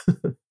 discounts then.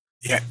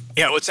 Yeah.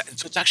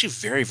 It's actually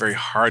very, very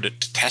hard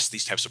to test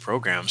these types of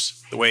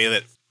programs the way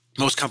that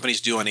most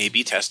companies do on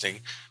A/B testing,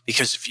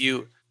 because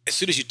as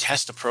soon as you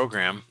test a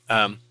program,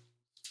 the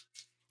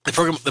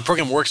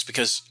program works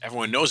because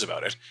everyone knows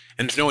about it,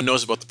 and if no one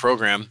knows about the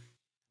program,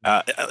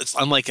 it's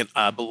unlike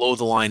a below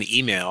the line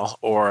email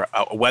or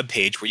a web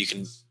page where you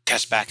can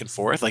test back and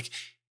forth. Like,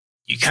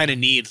 you kind of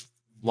need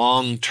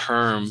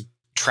long-term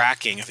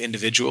tracking of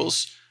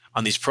individuals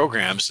on these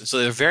programs, and so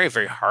they're very,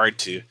 very hard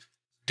to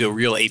do a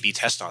real A/B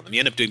test on them. You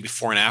end up doing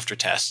before and after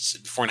tests,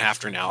 before and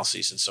after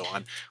analyses, and so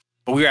on.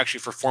 But we were actually,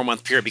 for a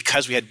 4-month period,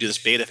 because we had to do this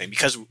beta thing,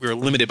 because we were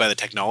limited by the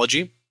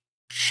technology,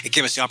 it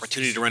gave us the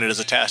opportunity to run it as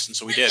a test, and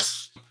so we did.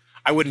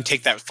 I wouldn't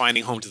take that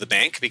finding home to the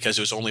bank because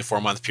it was only a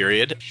 4-month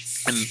period,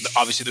 and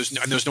obviously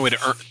there was no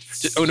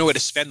way to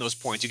spend those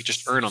points. You could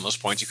just earn on those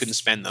points. You couldn't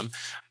spend them.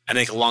 And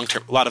I think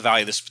a lot of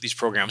value of these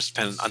programs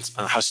depend on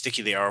how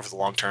sticky they are over the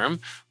long term.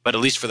 But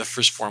at least for the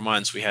first 4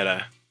 months, we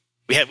had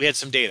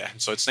some data,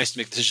 and so it's nice to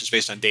make decisions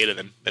based on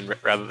data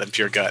rather than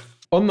pure gut.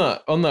 On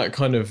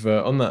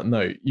that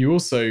note, you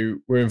also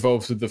were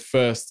involved with the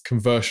first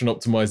conversion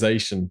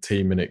optimization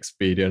team in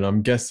Expedia, and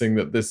I'm guessing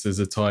that this is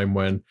a time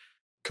when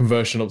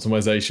conversion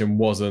optimization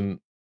wasn't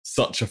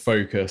such a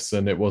focus,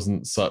 and it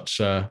wasn't such.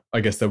 I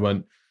guess there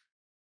weren't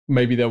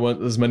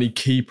as many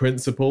key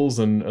principles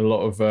and a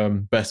lot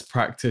of best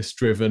practice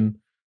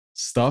driven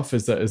stuff.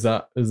 Is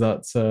that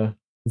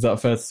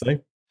fair to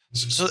say?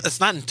 So it's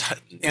not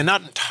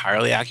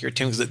entirely accurate,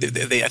 Tim, because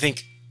I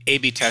think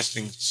A/B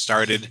testing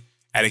started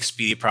at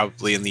Expedia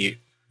probably in the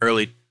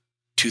early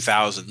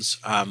 2000s,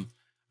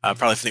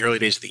 probably from the early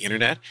days of the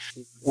internet.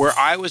 Where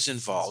I was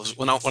involved,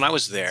 when I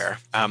was there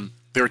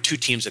were 2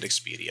 teams at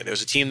Expedia. There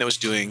was a team that was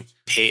doing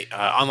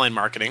online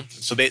marketing.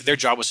 So their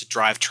job was to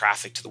drive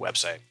traffic to the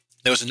website.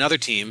 There was another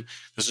team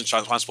that was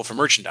responsible for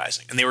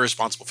merchandising, and they were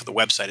responsible for the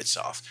website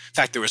itself. In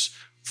fact, there was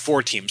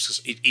 4 teams,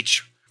 because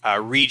each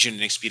region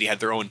in Expedia had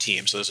their own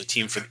team. So there's a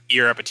team for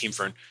Europe, a team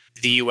for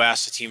the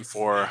US, a team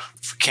for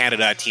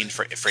Canada, a team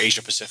for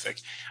Asia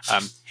Pacific.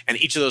 And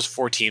each of those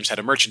 4 teams had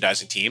a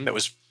merchandising team that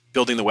was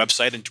building the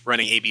website and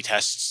running A/B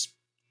tests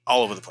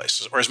all over the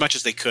place, or as much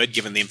as they could,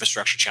 given the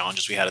infrastructure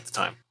challenges we had at the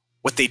time.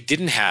 What they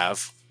didn't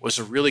have was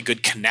a really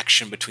good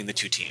connection between the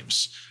 2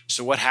 teams.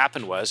 So what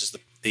happened was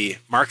the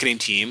marketing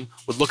team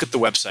would look at the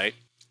website,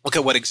 look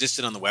at what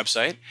existed on the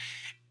website,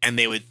 and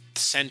they would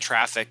send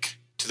traffic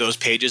to those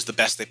pages the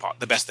best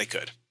they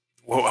could,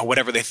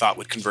 whatever they thought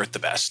would convert the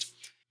best.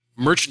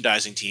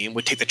 Merchandising team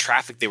would take the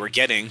traffic they were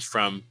getting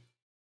from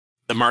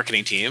the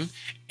marketing team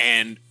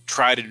and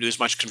try to do as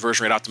much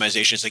conversion rate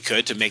optimization as they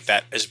could to make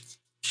that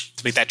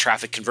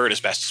traffic convert as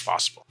best as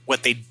possible.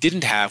 What they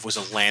didn't have was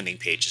a landing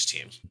pages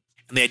team.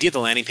 And the idea of the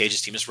landing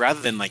pages team is,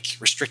 rather than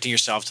restricting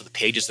yourself to the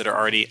pages that are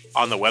already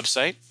on the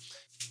website,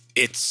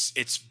 it's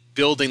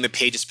building the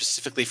pages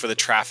specifically for the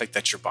traffic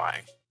that you're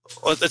buying.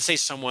 Let's say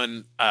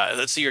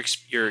let's say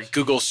your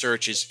Google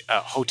search is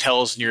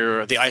hotels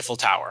near the Eiffel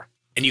Tower,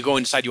 and you go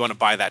inside, you want to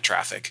buy that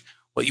traffic.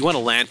 Well, you want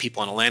to land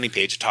people on a landing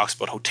page that talks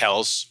about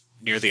hotels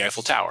near the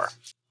Eiffel Tower.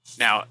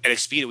 Now, at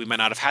Expedia, we might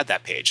not have had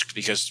that page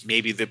because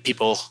maybe the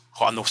people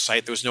on the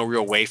site, there was no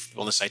real way for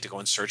people on the site to go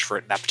and search for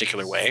it in that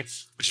particular way,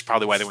 which is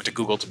probably why they went to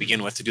Google to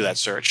begin with to do that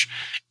search.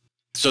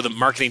 So the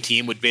marketing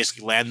team would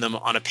basically land them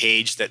on a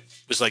page that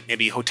was like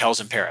maybe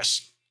hotels in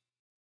Paris,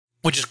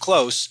 which is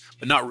close,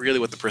 but not really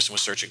what the person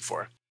was searching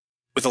for.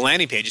 With the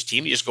landing pages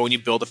team, you just go and you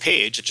build a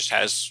page that just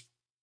has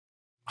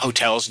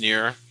hotels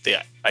near the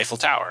Eiffel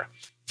Tower.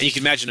 And you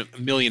can imagine a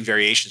million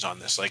variations on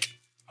this, like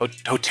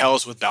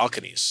hotels with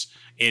balconies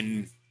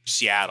in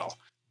Seattle,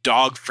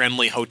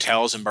 dog-friendly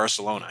hotels in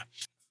Barcelona.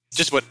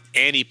 Just about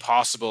any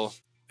possible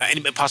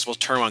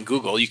term on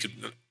Google you could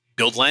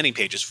build landing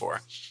pages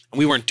for. And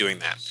we weren't doing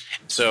that.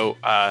 So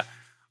I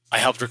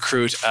helped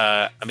recruit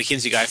a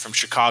McKinsey guy from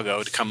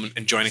Chicago to come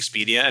and join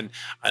Expedia,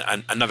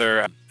 and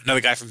another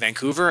guy from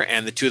Vancouver,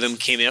 and the two of them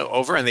came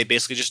over and they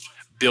basically just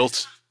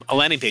built a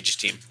landing pages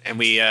team. And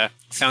we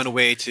found a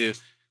way to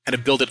kind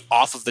of build it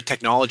off of the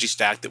technology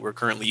stack that we're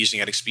currently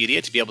using at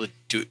Expedia to be able to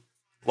do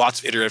lots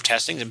of iterative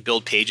testing and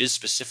build pages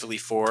specifically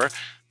for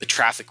the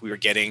traffic we were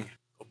getting,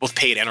 both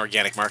paid and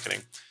organic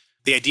marketing.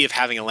 The idea of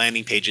having a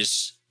landing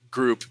pages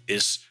group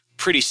is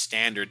pretty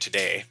standard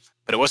today,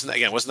 but it wasn't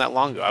that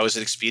long ago. I was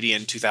at Expedia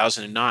in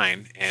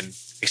 2009, and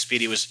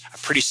Expedia was a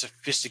pretty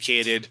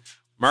sophisticated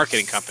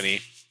marketing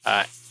company,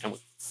 and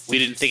we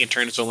didn't think it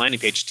turned into a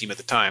landing page team at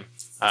the time.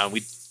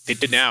 They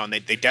did now, and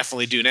they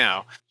definitely do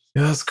now.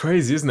 Yeah, that's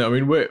crazy, isn't it? I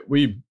mean,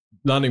 we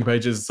landing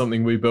pages is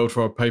something we build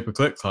for our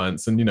pay-per-click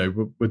clients, and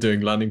we're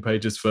doing landing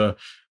pages for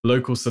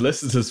local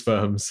solicitors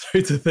firms.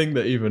 So to think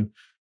that even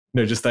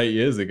just 8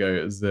 years ago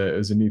it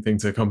was a new thing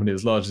to a company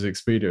as large as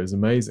Expedia is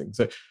amazing.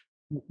 So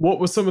what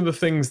were some of the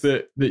things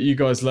that you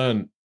guys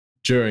learned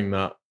during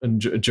that and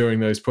during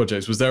those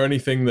projects? Was there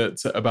anything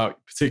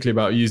particularly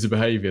about user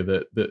behavior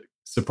that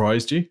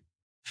surprised you?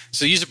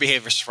 So user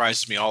behavior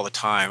surprises me all the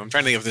time. I'm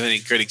trying to think if there's any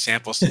good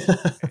examples.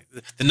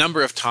 The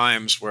number of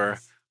times where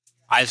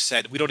I've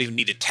said, we don't even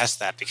need to test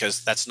that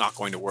because that's not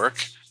going to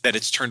work, that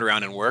it's turned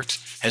around and worked,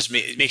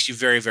 it makes you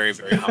very, very,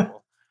 very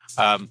humble.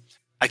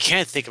 I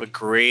can't think of a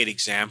great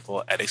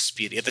example at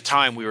Expedia. At the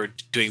time, we were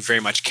doing very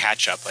much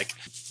catch up. Like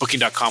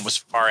Booking.com was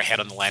far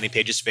ahead on the landing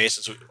pages space.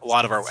 And so a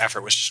lot of our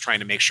effort was just trying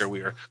to make sure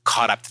we were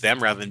caught up to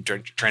them rather than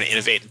trying to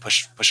innovate and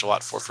push a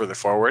lot further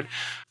forward.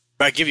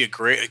 But I'll give you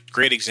a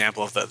great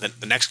example of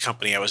the next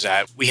company I was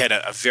at. We had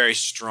a very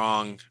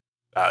strong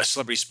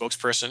celebrity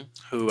spokesperson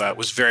who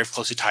was very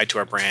closely tied to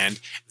our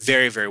brand,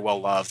 very, very well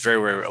loved, very,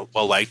 very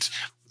well liked,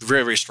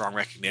 very, very strong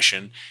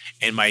recognition.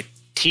 And my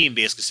team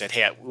basically said,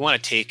 hey, we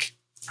want to take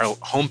our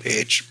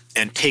homepage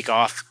and take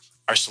off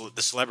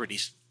the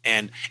celebrities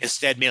and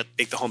instead make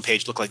the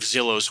homepage look like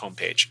Zillow's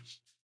homepage.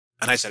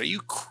 And I said, are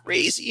you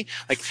crazy?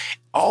 Like,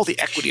 all the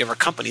equity of our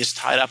company is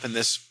tied up in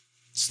this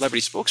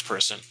celebrity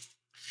spokesperson.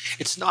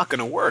 It's not going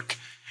to work.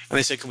 And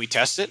they said, can we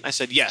test it? And I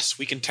said, yes,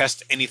 we can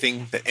test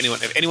anything that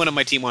if anyone on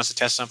my team wants to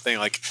test something,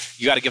 like,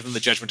 you got to give them the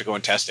judgment to go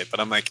and test it. But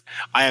I'm like,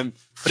 I am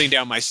putting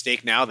down my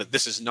stake now that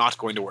this is not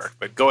going to work,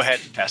 but go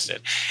ahead and test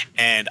it.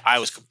 And I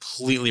was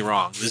completely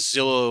wrong. The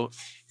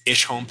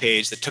Zillow-ish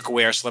homepage that took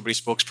away our celebrity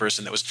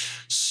spokesperson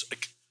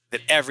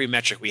that every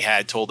metric we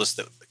had told us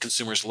that the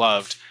consumers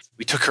loved,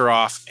 we took her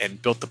off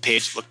and built the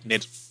page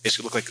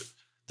basically looked like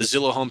the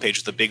Zillow homepage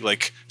with the big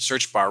like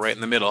search bar right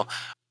in the middle.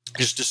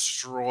 Just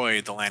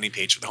destroyed the landing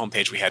page, the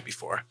homepage we had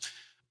before.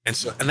 And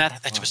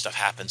that type of stuff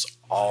happens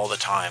all the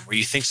time, where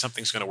you think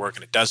something's going to work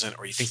and it doesn't,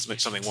 or you think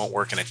something won't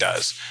work and it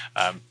does.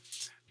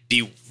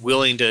 Be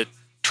willing to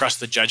trust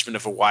the judgment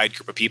of a wide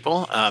group of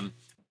people.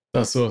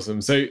 That's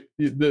awesome. So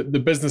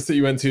the business that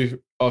you went to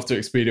after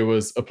Expedia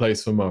was A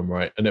Place for Mum,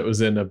 right? And it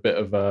was in a bit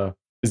of a,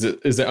 is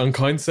it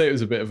unkind to say it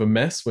was a bit of a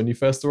mess when you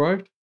first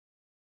arrived?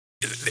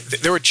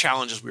 There were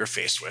challenges we were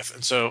faced with.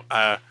 And so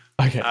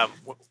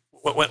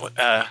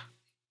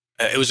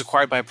it was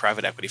acquired by a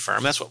private equity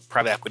firm. That's what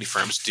private equity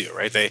firms do,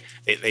 right?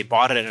 They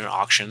bought it at an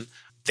auction.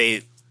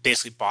 They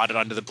basically bought it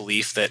under the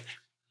belief that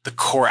the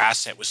core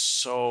asset was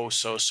so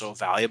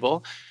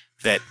valuable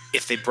that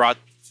if they brought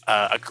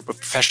a group of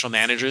professional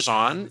managers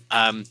on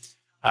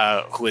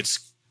who had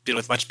been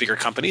with much bigger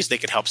companies, they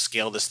could help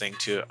scale this thing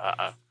to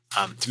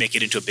make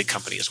it into a big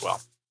company as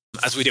well.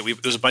 As we did, there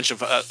was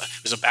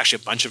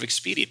actually a bunch of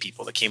Expedia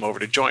people that came over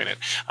to join it.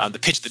 The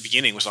pitch at the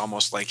beginning was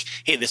almost like,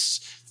 hey,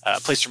 this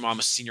Place for Mom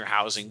is senior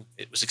housing.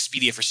 It was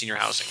Expedia for senior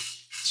housing.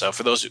 So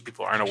for those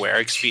people who aren't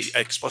aware,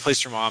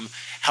 Place for Mom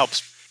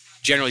helps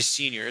generally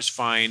seniors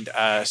find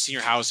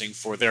senior housing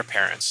for their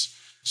parents.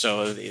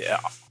 So,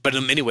 but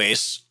in many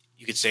ways,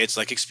 you could say it's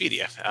like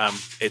Expedia.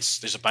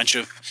 There's a bunch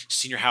of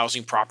senior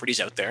housing properties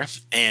out there,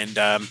 and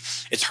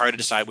it's hard to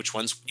decide which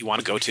ones you want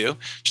to go to.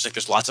 Just like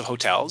there's lots of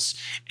hotels,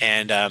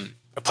 and A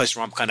Place for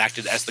Mom kind of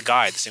acted as the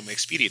guide, the same way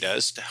Expedia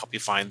does, to help you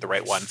find the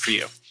right one for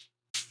you.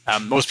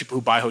 Most people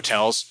who buy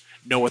hotels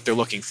know what they're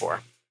looking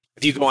for.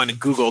 If you go on and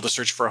Google to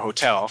search for a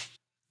hotel,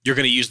 you're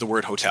going to use the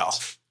word hotel.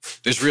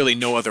 There's really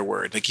no other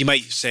word. Like, you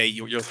might say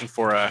you're looking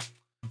for a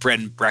bread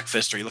and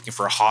breakfast, or you're looking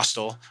for a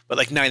hostel, but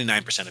like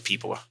 99% of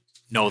people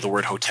know the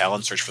word hotel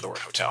and search for the word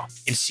hotel.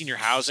 In senior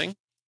housing,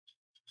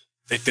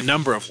 like the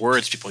number of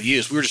words people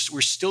use.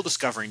 We're still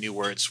discovering new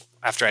words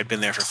after I'd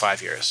been there for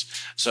 5 years.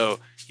 So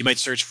you might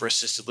search for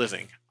assisted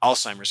living,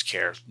 Alzheimer's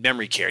care,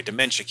 memory care,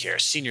 dementia care,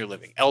 senior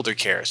living, elder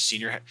care,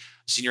 senior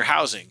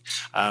housing,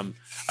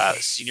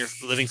 senior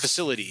living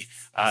facility,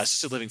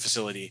 assisted living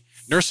facility,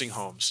 nursing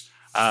homes,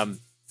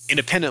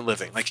 independent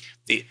living, like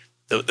the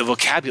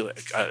vocabulary,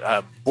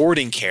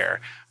 boarding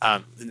care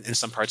in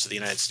some parts of the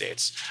United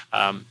States,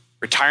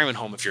 retirement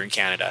home if you're in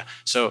Canada.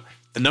 So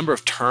the number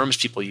of terms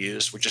people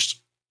used were just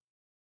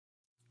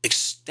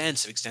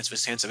extensive,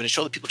 and it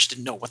showed that people just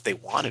didn't know what they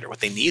wanted or what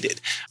they needed.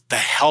 The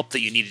help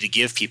that you needed to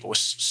give people was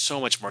so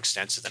much more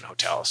extensive than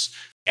hotels.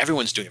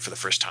 Everyone's doing it for the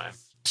first time.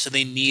 So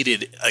they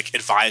needed like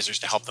advisors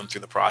to help them through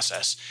the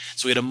process.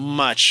 So we had a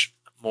much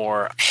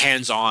more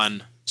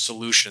hands-on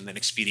solution than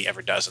Expedia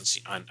ever does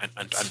on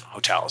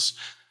hotels.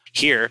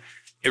 Here,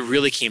 it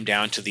really came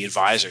down to the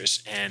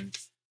advisors and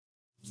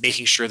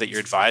making sure that your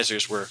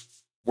advisors were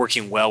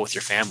working well with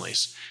your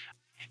families.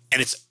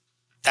 And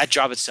that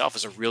job itself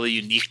is a really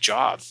unique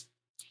job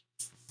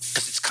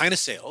because it's kind of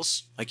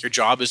sales. Like your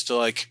job is to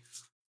like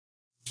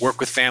work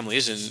with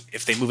families, and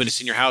if they move into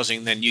senior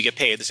housing, then you get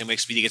paid the same way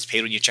Expedia gets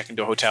paid when you check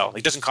into a hotel. Like,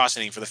 it doesn't cost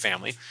anything for the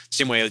family.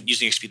 Same way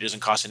using Expedia doesn't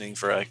cost anything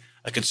for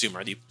a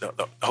consumer. The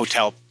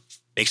hotel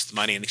makes the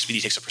money and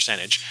Expedia takes a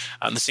percentage.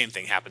 The same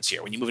thing happens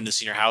here. When you move into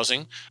senior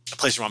housing, a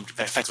place where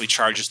effectively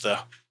charges the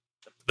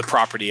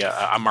property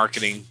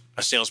a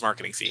sales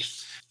marketing fee.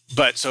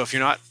 But so if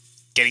you're not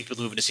getting people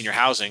to move into senior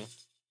housing,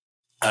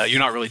 you're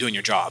not really doing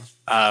your job.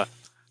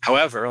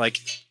 However, like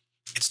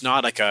it's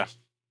not a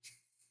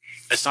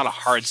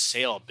hard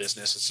sale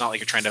business. It's not like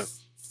you're trying to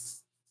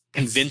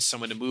convince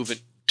someone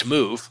to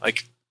move.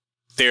 Like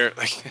they're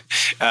like,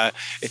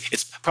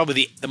 it's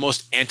probably the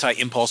most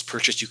anti-impulse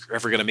purchase you're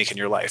ever going to make in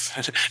your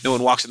life. No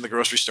one walks in the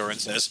grocery store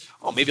and says,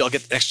 "Oh, maybe I'll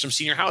get extra some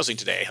senior housing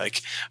today."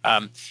 Like,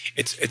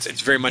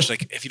 it's very much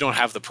like if you don't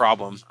have the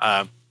problem,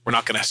 we're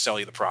not going to sell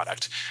you the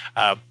product.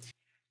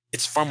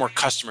 It's far more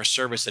customer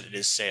service than it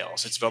is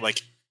sales. It's about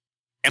like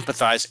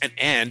empathize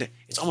and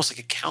it's almost like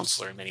a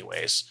counselor in many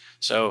ways.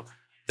 So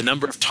the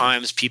number of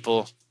times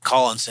people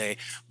call and say,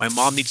 "My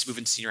mom needs to move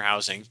into senior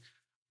housing.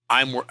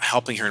 I'm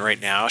helping her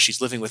right now.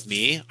 She's living with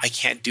me. I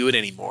can't do it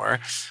anymore,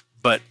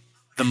 but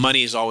the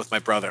money is all with my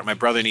brother.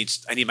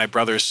 I need my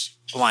brother's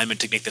alignment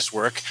to make this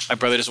work. My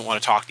brother doesn't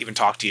want to even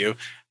talk to you.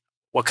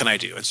 What can I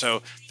do?" And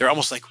so they're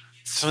almost like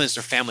sometimes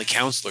they're family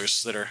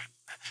counselors that are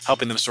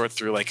helping them sort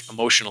through like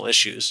emotional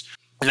issues.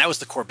 And that was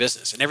the core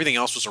business. And everything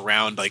else was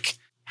around like,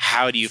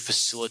 how do you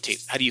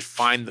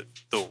find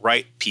the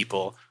right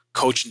people,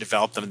 coach and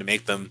develop them to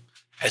make them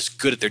as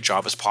good at their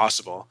job as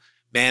possible,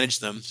 manage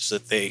them so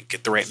that they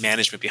get the right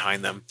management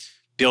behind them,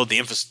 build the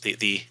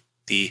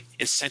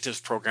incentives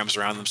programs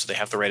around them so they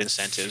have the right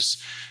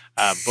incentives,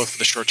 both for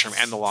the short term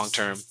and the long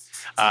term,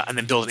 and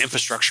then build an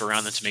infrastructure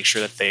around them to make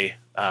sure that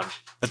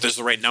that there's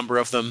the right number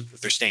of them,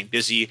 that they're staying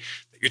busy,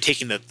 that you're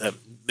taking the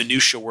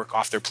minutia work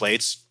off their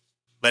plates,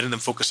 letting them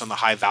focus on the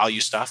high value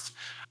stuff.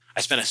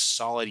 I spent a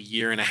solid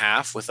year and a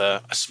half with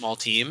a small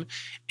team,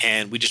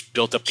 and we just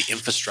built up the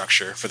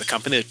infrastructure for the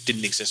company that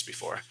didn't exist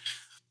before.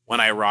 When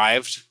I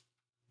arrived,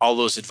 all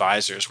those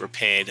advisors were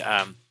paid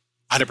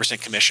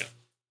 100% commission,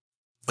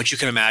 which you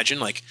can imagine,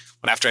 like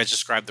after I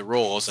described the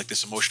role as like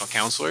this emotional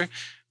counselor,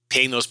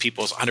 paying those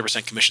people as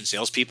 100% commission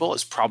salespeople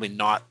is probably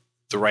not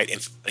the right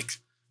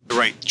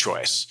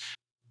choice,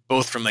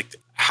 both from like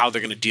how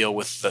they're going to deal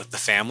with the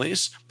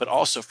families, but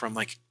also from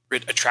like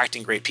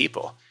attracting great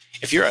people.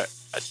 If you're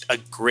a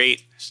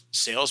great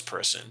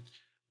salesperson,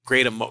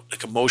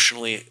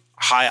 emotionally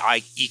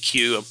high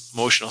EQ,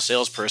 emotional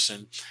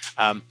salesperson,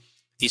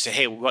 you say,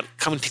 "Hey,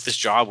 come and take this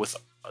job with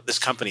this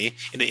company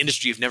in an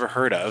industry you've never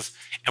heard of,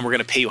 and we're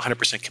going to pay you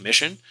 100%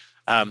 commission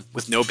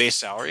with no base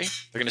salary."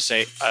 They're going to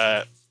say,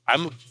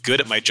 "I'm good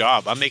at my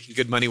job. I'm making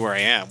good money where I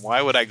am.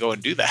 Why would I go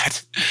and do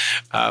that?"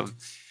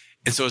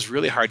 And so it's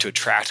really hard to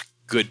attract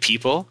good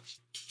people.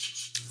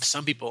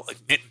 Some people,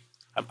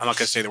 I'm not going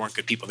to say there weren't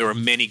good people. There were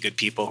many good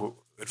people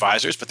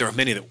advisors, but there were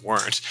many that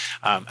weren't.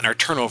 And our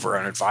turnover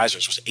on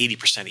advisors was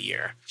 80% a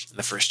year in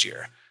the first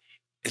year.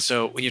 And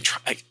so when you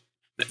try,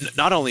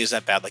 not only is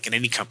that bad, like in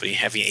any company,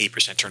 having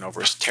 8%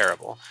 turnover is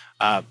terrible.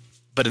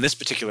 But in this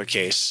particular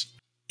case,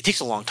 it takes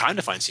a long time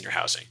to find senior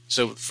housing.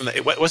 So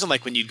it wasn't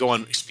like when you'd go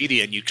on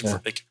Expedia and you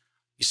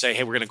say,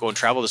 "Hey, we're going to go and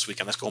travel this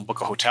weekend. Let's go and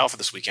book a hotel for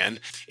this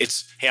weekend."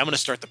 It's, "Hey, I'm going to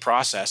start the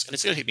process, and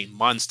it's going to take me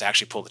months to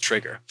actually pull the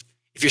trigger."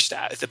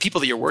 If the people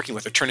that you're working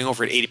with are turning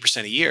over at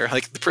 80% a year,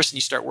 like the person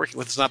you start working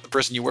with is not the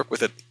person you work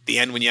with at the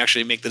end when you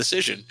actually make the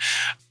decision.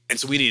 And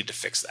so we needed to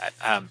fix that.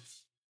 And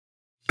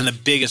the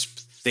biggest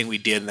thing we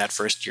did in that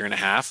first year and a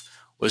half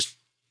was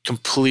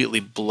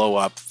completely blow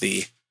up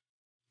the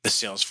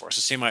sales force.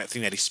 The same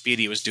thing that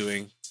Expedia was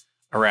doing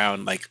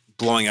around like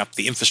blowing up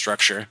the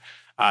infrastructure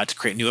to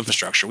create new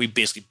infrastructure. We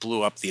basically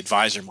blew up the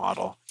advisor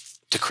model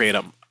to create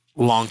a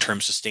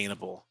long-term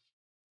sustainable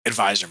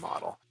advisor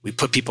model. We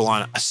put people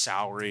on a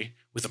salary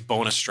with a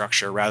bonus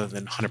structure rather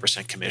than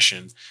 100%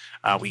 commission.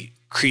 We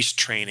increased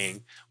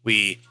training.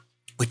 We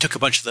we took a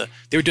bunch of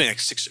they were doing like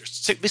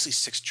basically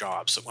six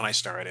jobs when I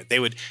started. They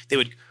would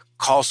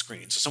call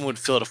screens. So someone would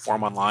fill out a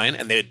form online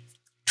and they would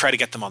try to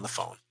get them on the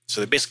phone.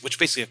 So which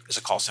basically is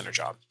a call center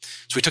job.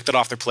 So we took that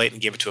off their plate and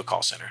gave it to a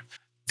call center.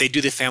 They do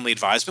the family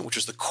advisement, which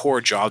was the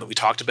core job that we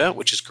talked about,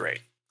 which is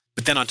great.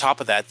 But then on top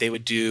of that,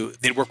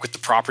 they'd work with the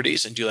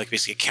properties and do like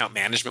basically account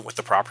management with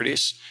the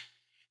properties.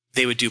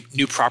 They would do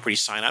new property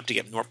sign up to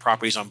get more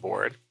properties on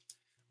board.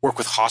 Work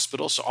with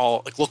hospitals. So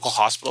all like local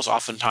hospitals,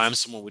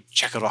 oftentimes someone would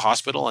check out a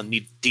hospital and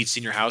need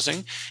senior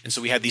housing. And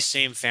so we had these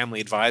same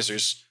family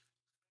advisors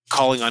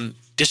calling on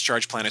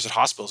discharge planners at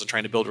hospitals and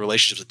trying to build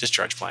relationships with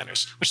discharge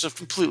planners, which is a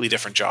completely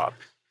different job.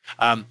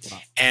 Wow.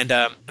 And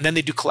then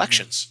they do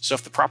collections. So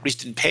if the properties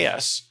didn't pay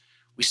us,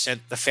 we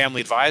sent the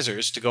family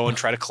advisors to go and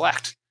try to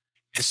collect.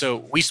 And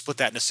so we split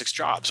that into 6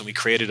 jobs, and we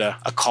created a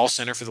call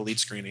center for the lead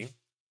screening.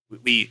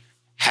 We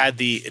had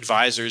the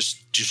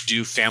advisors just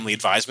do family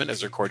advisement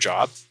as their core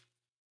job.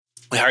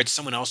 We hired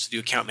someone else to do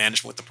account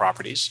management with the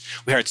properties.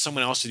 We hired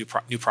someone else to do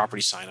new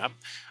property sign up,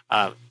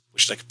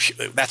 which is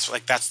that's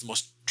the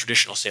most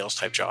traditional sales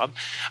type job.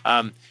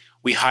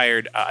 We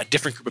hired a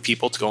different group of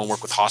people to go and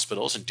work with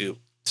hospitals and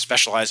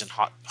specialize in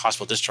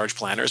hospital discharge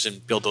planners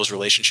and build those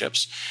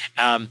relationships.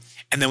 And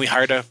then we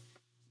hired a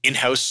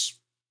in-house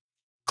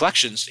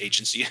collections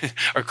agency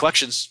or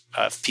collections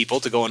people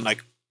to go and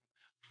like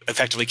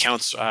effectively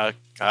accounts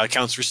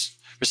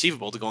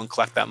receivable to go and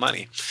collect that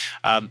money.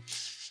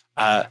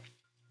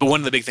 But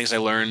one of the big things I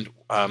learned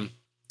at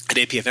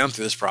APFM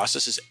through this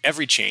process is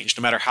every change,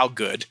 no matter how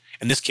good,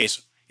 in this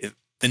case,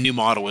 the new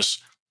model was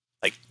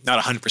like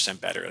not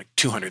 100% better, like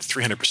 200,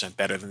 300%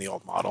 better than the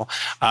old model.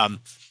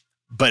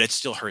 But it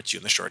still hurts you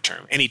in the short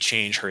term. Any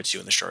change hurts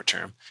you in the short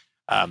term.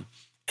 And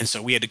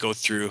so we had to go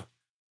through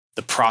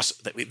the process,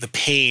 the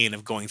pain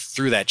of going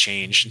through that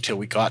change until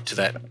we got to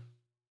that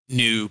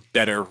new,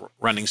 better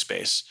running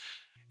space.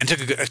 And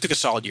it took a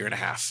solid year and a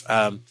half.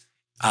 And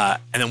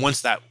then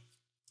once that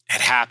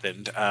had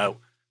happened,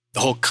 the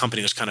whole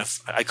company was kind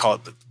of, I call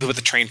it, put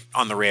the train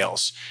on the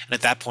rails. And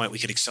at that point, we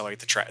could accelerate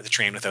the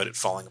train without it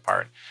falling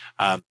apart.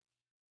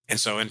 And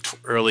so in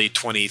early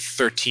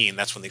 2013,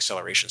 that's when the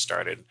acceleration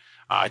started.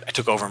 I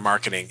took over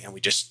marketing, and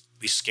we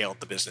scaled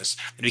the business.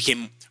 It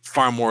became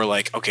far more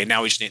like, okay,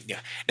 now we just need,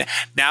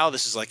 now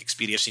this is like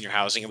Expedia Senior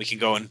Housing, and we can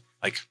go and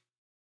like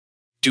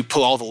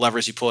pull all the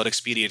levers you pull at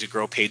Expedia to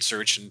grow paid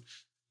search and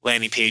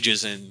landing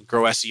pages and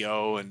grow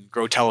SEO and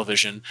grow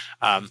television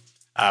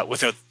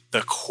without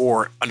the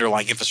core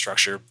underlying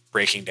infrastructure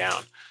breaking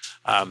down.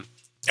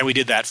 And we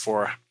did that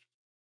for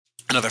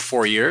another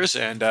 4 years.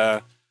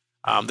 And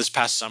this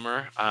past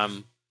summer,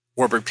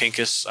 Warburg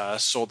Pincus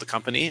sold the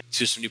company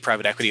to some new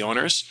private equity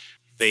owners.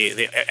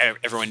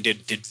 Everyone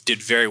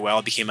did very well.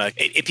 It became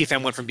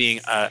APFM went from being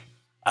a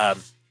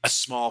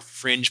small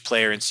fringe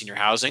player in senior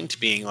housing to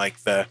being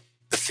like the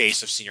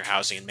face of senior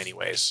housing in many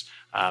ways.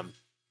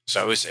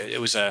 So it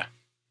was a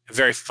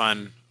very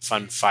fun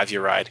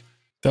 5-year ride.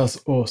 That's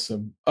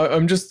awesome.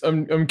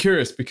 I'm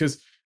curious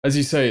because, as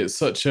you say, it's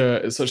such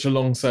a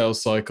long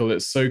sales cycle.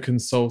 It's so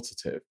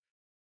consultative.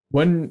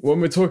 When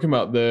we're talking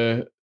about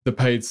the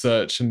paid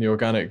search and the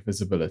organic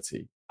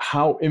visibility,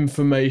 how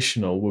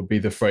informational would be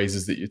the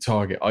phrases that you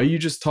target? Are you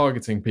just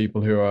targeting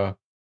people who are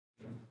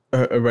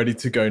ready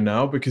to go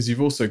now? Because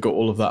you've also got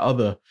all of that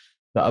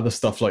other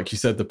stuff, like you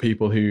said, the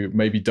people who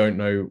maybe don't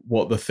know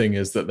what the thing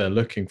is that they're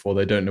looking for.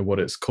 They don't know what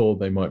it's called.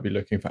 They might be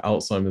looking for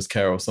Alzheimer's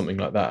care or something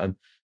like that, and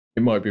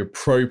it might be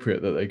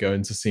appropriate that they go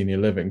into senior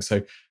living.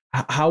 So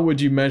how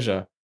would you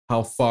measure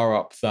how far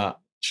up that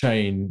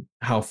chain,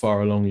 how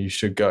far along you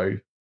should go,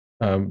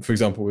 for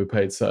example, with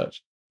paid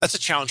search? That's a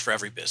challenge for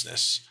every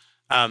business.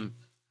 In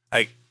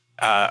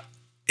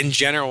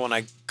general, when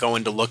I go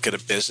in to look at a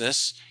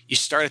business, you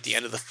start at the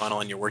end of the funnel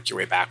and you work your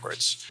way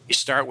backwards. You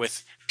start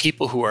with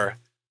people who are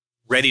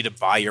ready to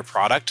buy your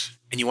product,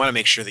 and you want to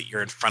make sure that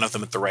you're in front of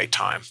them at the right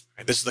time.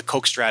 Right? This is the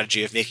Coke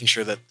strategy of making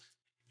sure that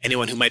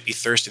anyone who might be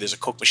thirsty, there's a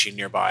Coke machine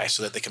nearby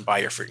so that they can buy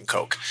your freaking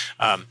Coke.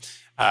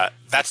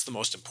 That's the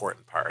most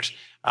important part.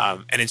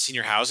 And in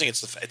senior housing,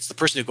 it's the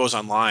person who goes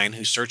online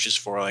who searches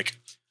for like,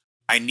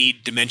 I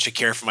need dementia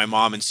care for my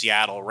mom in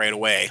Seattle right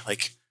away.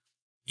 Like,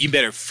 you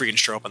better freaking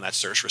show up on that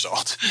search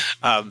result.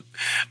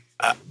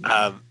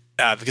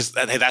 Because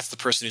that's the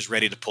person who's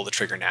ready to pull the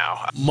trigger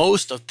now.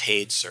 Most of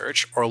paid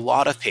search, or a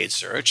lot of paid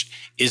search,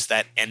 is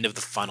that end of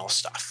the funnel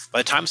stuff.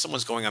 By the time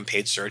someone's going on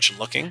paid search and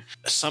looking,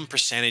 some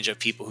percentage of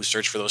people who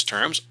search for those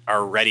terms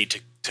are ready to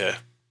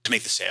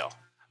make the sale,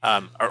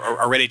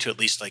 are ready to at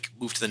least like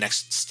move to the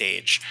next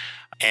stage.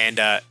 And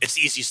it's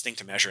the easiest thing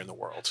to measure in the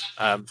world.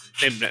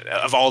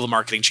 Of all the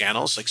marketing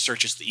channels, like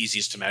search is the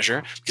easiest to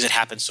measure because it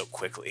happens so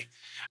quickly.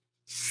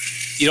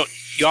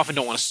 You often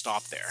don't want to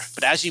stop there,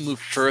 but as you move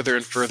further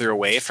and further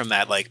away from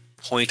that like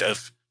point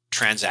of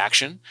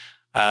transaction,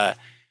 it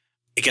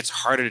gets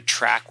harder to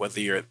track whether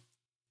you're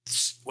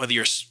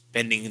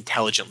spending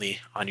intelligently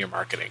on your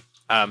marketing.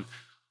 I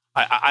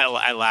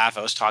laugh.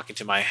 I was talking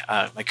to my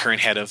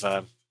current head of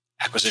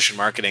acquisition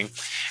marketing,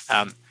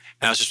 and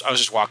I was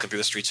just walking through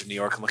the streets of New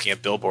York and looking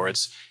at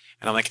billboards,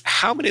 And I'm like,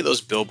 how many of those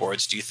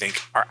billboards do you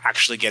think are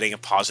actually getting a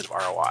positive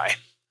ROI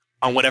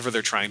on whatever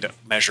they're trying to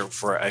measure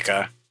for like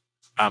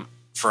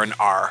for an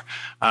R?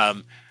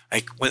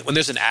 Like when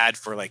there's an ad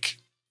for like,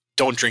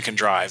 don't drink and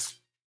drive,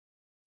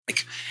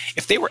 like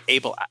if they were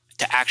able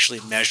to actually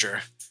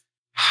measure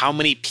how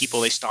many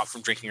people they stopped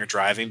from drinking or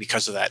driving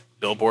because of that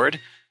billboard,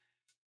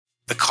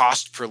 the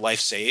cost per life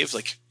saved,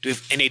 like, do you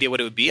have any idea what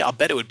it would be? I'll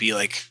bet it would be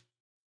like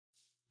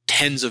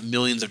tens of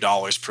millions of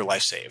dollars per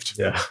life saved.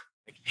 Yeah.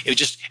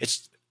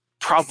 It's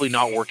probably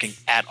not working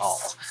at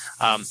all.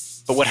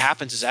 But what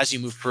happens is as you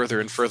move further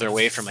and further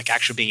away from like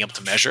actually being able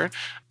to measure,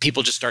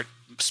 people just start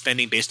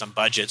spending based on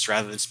budgets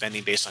rather than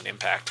spending based on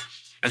impact.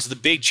 And so the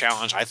big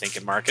challenge, I think,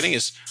 in marketing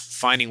is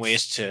finding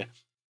ways to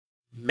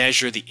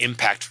measure the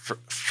impact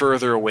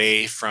further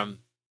away from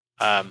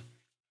the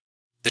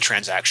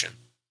transaction.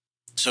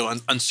 So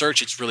on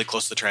search, it's really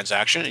close to the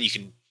transaction, and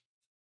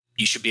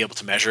you should be able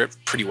to measure it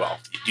pretty well.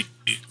 You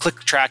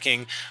click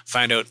tracking,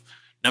 find out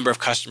number of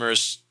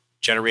customers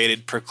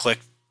generated per click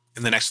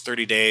in the next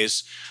 30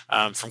 days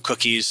from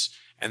cookies,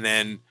 and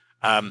then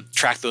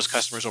track those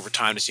customers over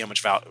time to see how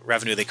much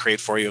revenue they create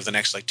for you over the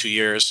next like 2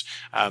 years.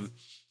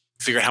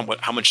 Figure out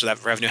how much of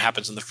that revenue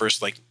happens in the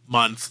first like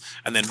month,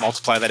 and then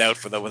multiply that out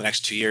for the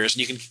next 2 years.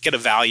 And you can get a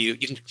value.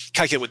 You can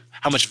calculate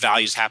how much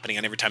value is happening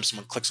on every time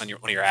someone clicks on one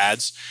of your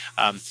ads.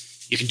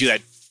 You can do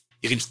that.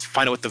 You can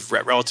find out what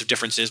the relative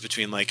difference is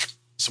between like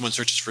someone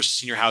searches for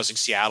senior housing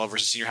Seattle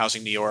versus senior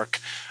housing New York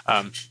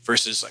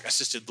versus like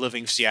assisted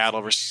living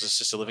Seattle versus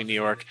assisted living New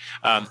York.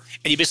 And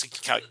you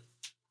basically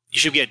you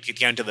should get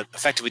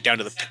effectively down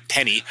to the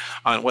penny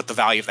on what the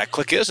value of that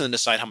click is, and then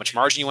decide how much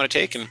margin you want to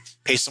take and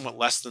pay somewhat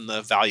less than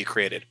the value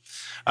created.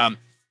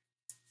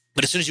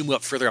 But as soon as you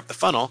move further up the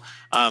funnel,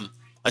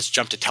 let's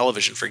jump to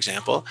television, for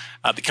example,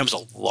 it becomes a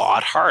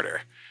lot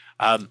harder.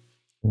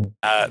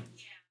 Because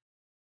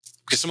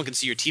someone can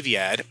see your TV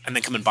ad and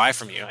then come and buy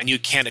from you, and you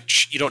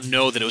don't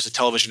know that it was a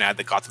television ad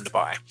that got them to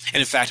buy.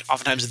 And in fact,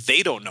 oftentimes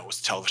they don't know it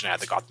was a television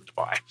ad that got them to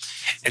buy.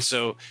 And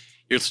so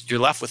you're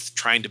left with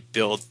trying to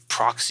build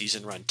proxies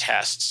and run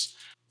tests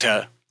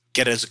to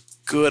get as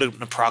good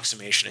an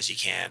approximation as you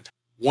can.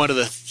 One of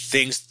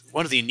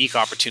the unique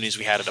opportunities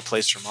we had at A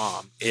Place for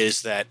Mom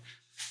is that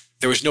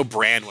there was no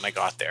brand when I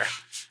got there.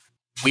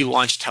 We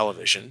launched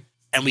television,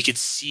 and we could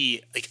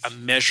see like a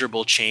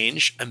measurable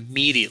change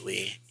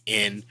immediately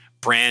in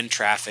brand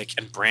traffic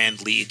and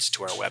brand leads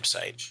to our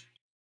website.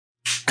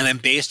 And then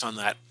based on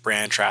that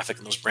brand traffic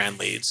and those brand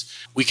leads,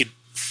 we could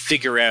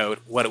figure out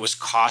what it was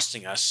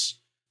costing us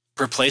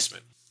per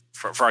placement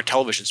for our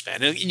television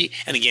spend.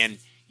 And again,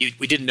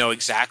 we didn't know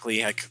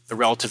exactly like the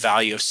relative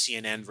value of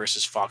CNN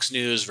versus Fox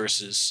News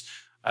versus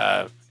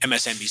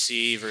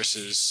MSNBC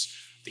versus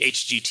the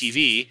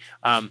HGTV.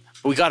 But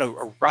we got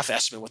a rough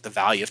estimate what the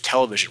value of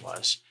television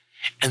was.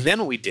 And then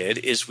what we did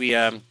is we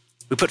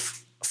put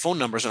phone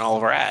numbers on all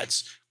of our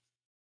ads.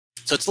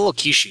 So it's a little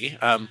quiche.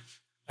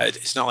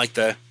 It's not like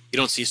you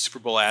don't see Super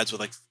Bowl ads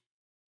with like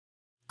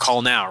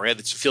call now, right?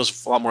 It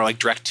feels a lot more like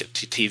direct to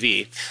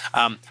TV.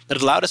 But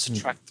it allowed us to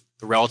track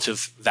the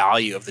relative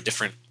value of the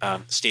different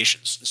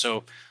stations.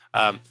 So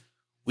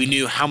we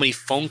knew how many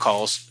phone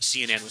calls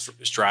CNN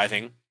was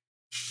driving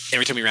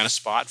every time we ran a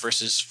spot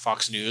versus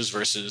Fox News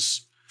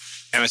versus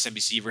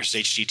MSNBC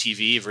versus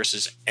HGTV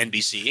versus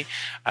NBC.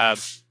 And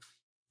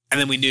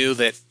then we knew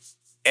that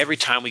every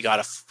time we got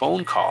a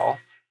phone call,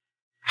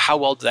 how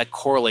well did that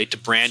correlate to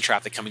brand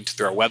traffic coming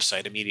through our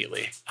website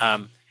immediately?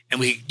 And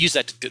we use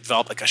that to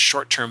develop like a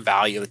short-term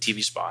value of the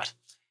TV spot.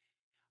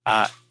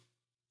 And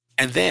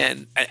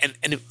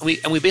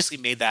we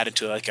basically made that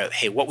into like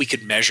what we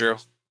could measure.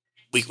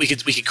 We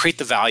could create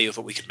the value of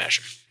what we could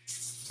measure.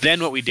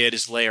 Then what we did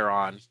is layer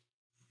on,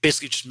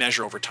 basically just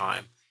measure over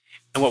time.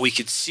 And what we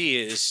could see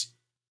is,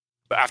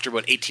 after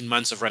about 18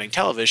 months of running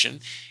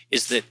television,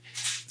 is that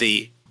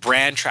the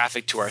brand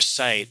traffic to our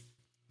site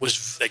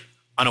was like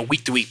on a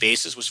week-to-week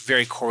basis was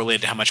very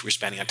correlated to how much we were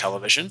spending on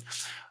television.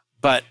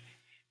 But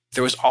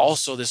there was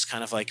also this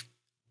kind of like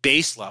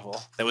base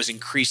level that was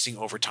increasing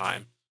over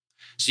time.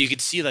 So you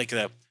could see like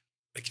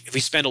if we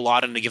spend a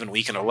lot in a given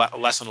week and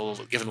less on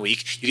a given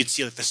week, you could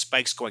see like the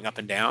spikes going up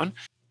and down.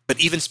 But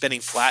even spending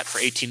flat for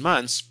 18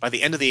 months, by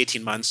the end of the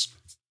 18 months,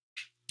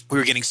 we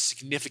were getting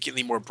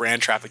significantly more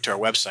brand traffic to our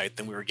website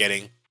than we were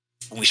getting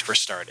when we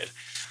first started.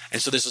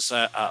 And so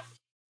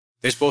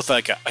there's both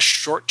like a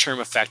short-term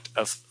effect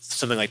of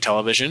something like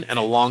television and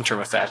a long-term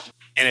effect.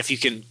 And if you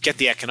can get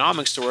the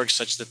economics to work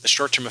such that the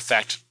short-term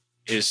effect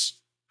is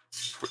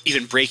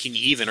even breaking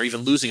even or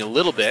even losing a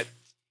little bit,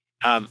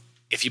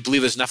 if you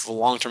believe there's enough of a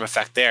long-term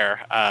effect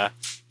there,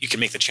 you can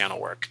make the channel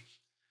work.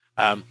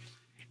 And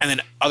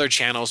then other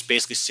channels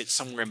basically sit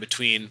somewhere in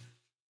between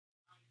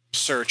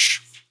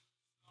search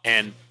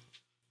and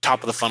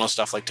top of the funnel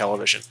stuff like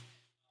television.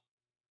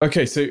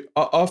 Okay, so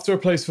after A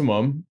Place for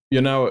Mom,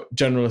 you're now at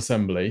General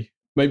Assembly.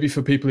 Maybe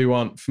for people who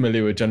aren't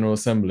familiar with General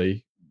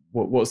Assembly,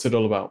 what's it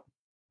all about?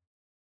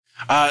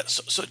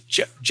 So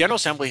General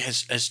Assembly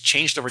has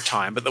changed over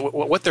time, but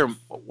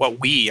what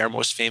we are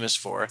most famous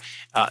for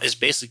is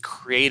basically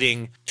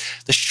creating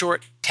the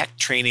short tech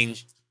training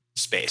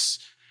space.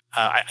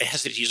 I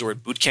hesitate to use the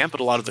word boot camp,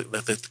 but a lot of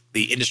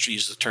the industry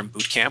uses the term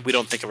boot camp. We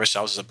don't think of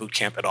ourselves as a boot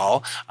camp at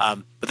all.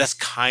 But that's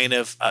kind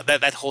of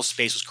that whole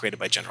space was created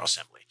by General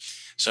Assembly.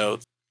 So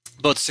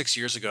about 6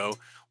 years ago,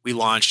 we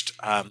launched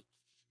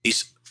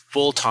these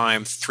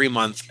full-time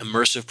 3-month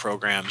immersive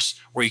programs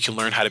where you can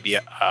learn how to be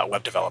a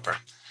web developer,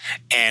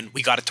 and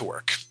we got it to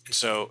work. And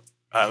so,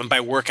 and by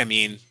work I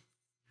mean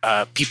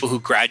people who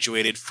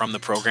graduated from the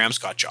programs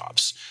got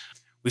jobs.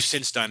 We've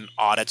since done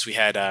audits. We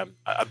had a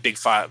big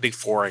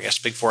four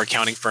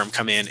accounting firm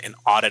come in and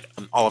audit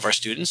all of our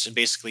students. And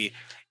basically,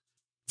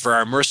 for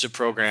our immersive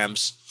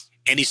programs,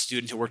 any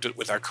student who worked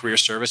with our career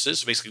services,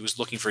 so basically was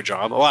looking for a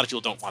job. A lot of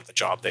people don't want the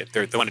job; they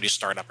want to do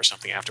startup or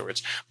something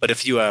afterwards. But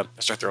if you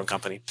start their own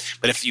company,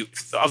 but if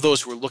of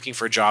those who are looking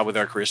for a job with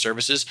our career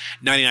services,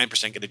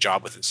 99% get a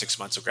job within 6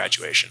 months of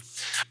graduation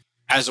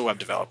as a web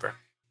developer.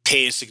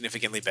 Pay is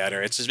significantly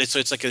better. It's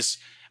like this.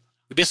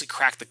 We basically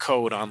cracked the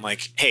code on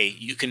like, hey,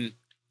 you can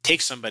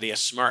take somebody, a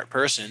smart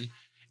person,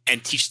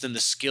 and teach them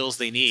the skills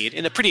they need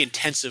in a pretty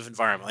intensive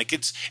environment. Like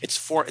it's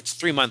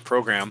 3-month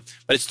program,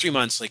 but it's 3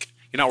 months. Like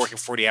you're not working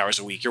 40 hours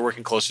a week. You're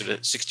working closer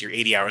to 60 or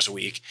 80 hours a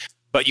week.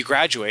 But you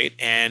graduate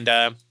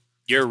and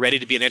you're ready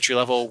to be an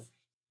entry-level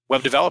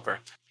web developer.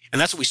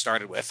 And that's what we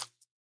started with.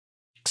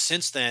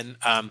 Since then,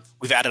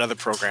 we've added other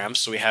programs.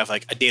 So we have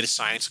like a data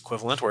science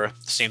equivalent where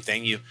the same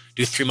thing, you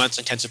do 3 months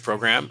intensive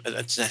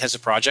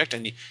project,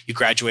 and you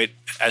graduate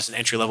as an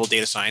entry-level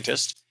data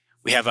scientist.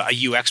 We have a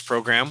UX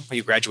program where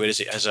you graduate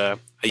as a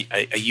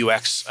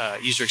UX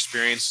user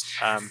experience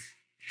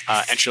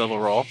entry-level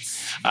role.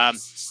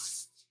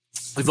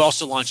 We've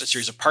also launched a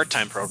series of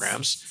part-time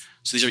programs.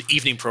 So these are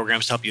evening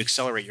programs to help you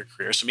accelerate your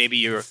career. So maybe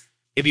you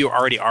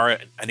already are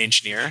an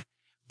engineer,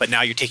 but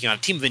now you're taking on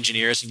a team of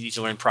engineers and you need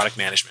to learn product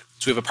management.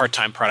 So we have a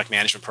part-time product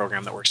management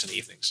program that works in the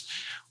evenings.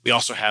 We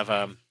also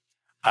have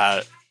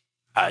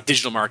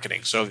digital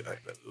marketing. So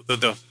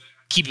the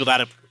key people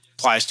that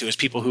applies to is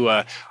people who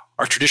are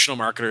traditional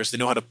marketers. They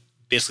know how to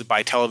basically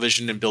buy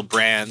television and build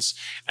brands.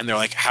 And they're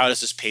like, how does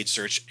this paid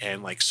search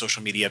and like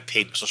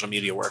paid social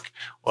media work?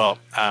 Well,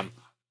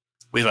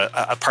 we have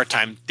a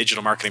part-time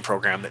digital marketing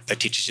program that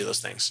teaches you those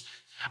things,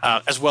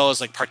 as well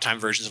as like part-time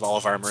versions of all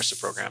of our immersive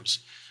programs.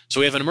 So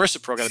we have an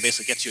immersive program that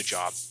basically gets you a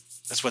job.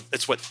 That's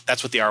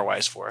what the ROI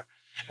is for.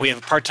 We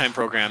have part-time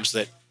programs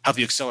that help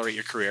you accelerate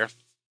your career.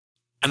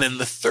 And then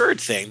the third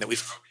thing that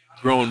we've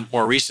grown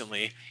more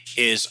recently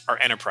is our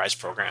enterprise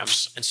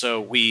programs. And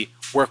so we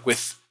work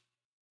with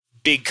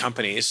big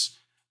companies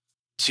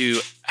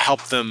to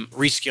help them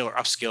reskill or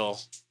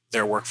upskill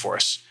their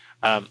workforce,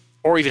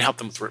 or even help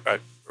them through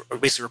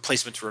basically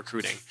replacement through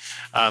recruiting.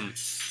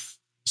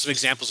 Some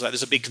examples of that,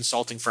 there's a big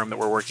consulting firm that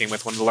we're working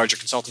with, one of the larger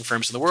consulting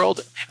firms in the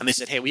world. And they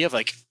said, hey, we have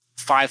like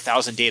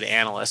 5,000 data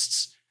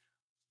analysts.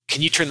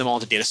 Can you turn them all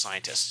into data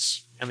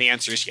scientists? And the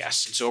answer is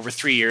yes. And so over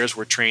 3 years,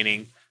 we're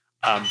training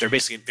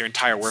their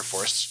entire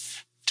workforce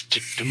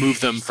to move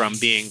them from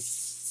being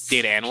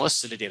data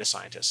analysts into data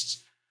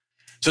scientists.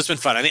 So it's been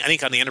fun. I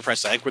think on the enterprise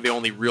side, we're the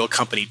only real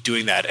company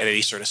doing that at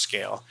any sort of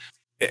scale.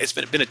 It's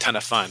been a ton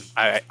of fun.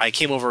 I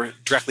came over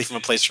directly from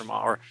a place for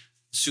mom, or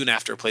soon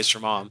after a place for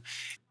mom.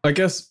 I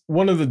guess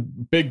one of the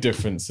big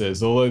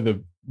differences,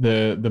 although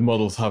the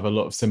models have a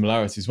lot of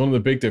similarities, one of the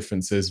big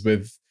differences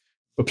with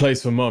a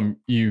place for mom,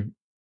 you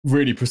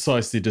really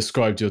precisely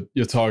described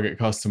your target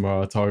customer.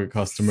 Our target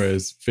customer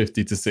is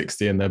 50 to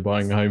 60 and they're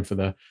buying a home for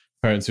their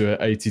parents who are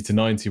 80 to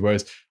 90.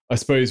 Whereas I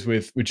suppose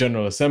with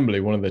General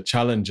Assembly, one of the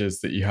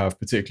challenges that you have,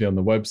 particularly on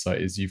the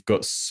website, is you've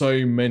got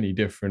so many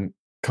different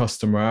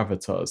customer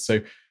avatars.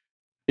 So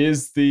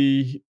is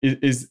the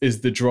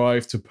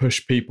drive to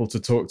push people to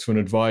talk to an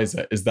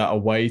advisor, is that a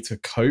way to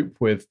cope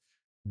with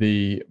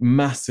the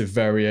massive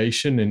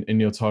variation in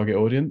your target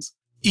audience?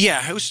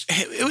 Yeah,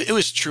 it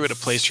was true at a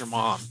place for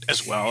mom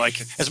as well.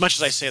 Like, as much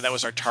as I say that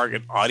was our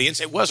target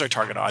audience, it was our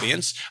target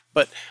audience,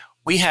 but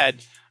we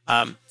had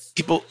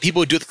people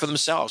would do it for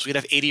themselves. We'd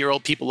have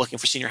 80-year-old people looking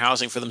for senior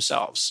housing for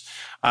themselves.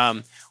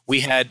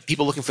 We had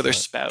people looking for their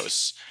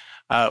spouse.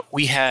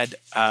 We had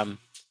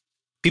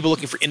people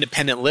looking for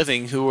independent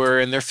living who were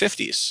in their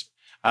 50s.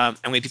 And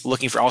we had people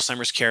looking for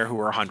Alzheimer's care who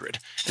were 100.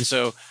 And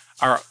so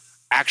our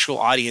actual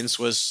audience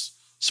was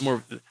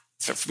somewhere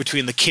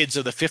between the kids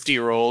of the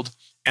 50-year-old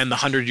and the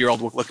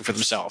 100-year-old looking for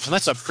themselves. And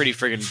that's a pretty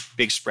friggin'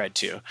 big spread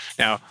too.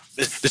 Now,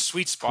 the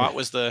sweet spot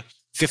was the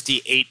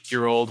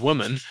 58-year-old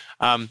woman.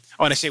 And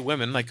I say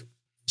women, like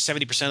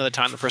 70% of the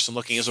time the person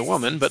looking is a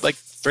woman, but like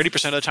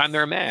 30% of the time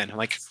they're a man.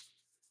 Like,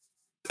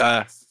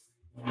 you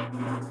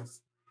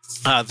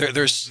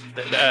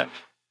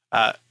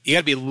got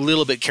to be a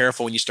little bit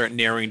careful when you start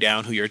narrowing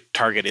down who your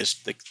target is.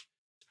 The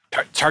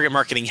target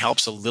marketing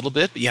helps a little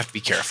bit, but you have to be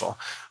careful.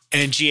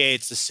 And in GA,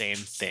 it's the same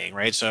thing,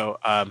 right? So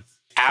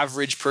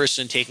average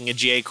person taking a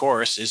GA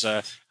course is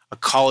a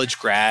college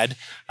grad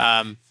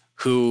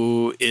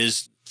who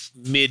is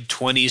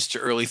mid-20s to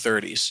early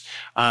 30s.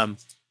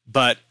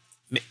 But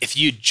if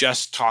you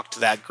just talk to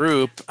that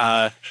group,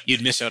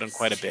 you'd miss out on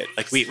quite a bit.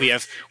 Like we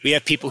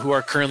have people who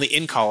are currently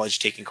in college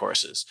taking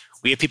courses.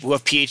 We have people who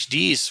have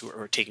PhDs who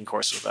are taking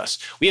courses with us.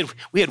 We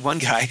had one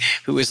guy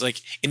who was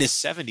like in his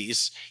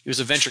 70s. He was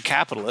a venture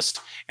capitalist,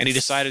 and he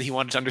decided he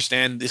wanted to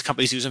understand these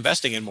companies he was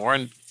investing in more,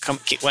 and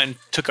went and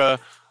took a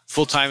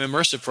full-time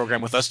immersive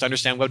program with us to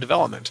understand web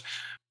development.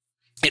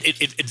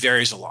 It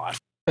varies a lot.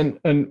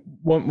 And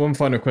one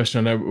final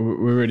question. I know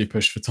we're really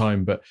pushed for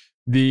time, but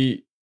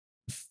the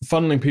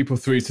funneling people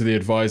through to the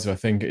advisor, I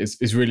think,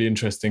 is really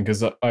interesting,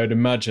 because I'd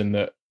imagine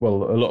that,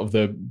 well, a lot of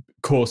the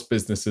course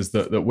businesses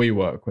that we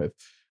work with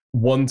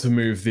want to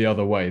move the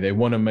other way. They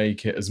want to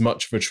make it as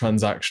much of a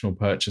transactional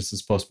purchase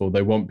as possible.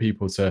 They want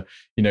people to,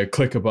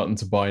 click a button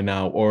to buy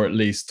now, or at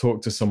least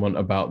talk to someone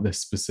about this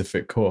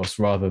specific course,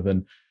 rather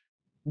than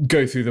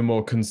go through the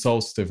more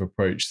consultative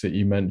approach that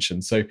you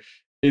mentioned. So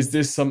is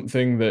this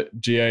something that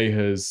GA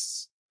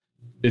has,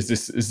 is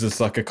this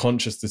like a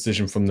conscious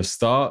decision from the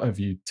start? Have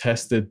you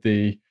tested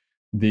the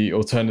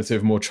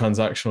alternative, more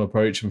transactional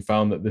approach and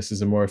found that this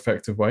is a more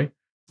effective way?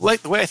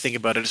 Like, the way I think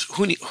about it is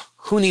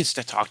who needs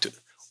to talk to?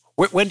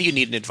 When do you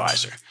need an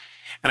advisor?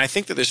 And I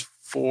think that there's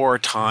 4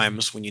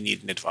 times when you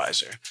need an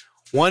advisor.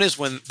 One is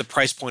when the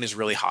price point is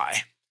really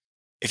high.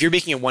 If you're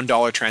making a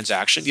 $1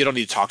 transaction, you don't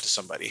need to talk to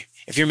somebody.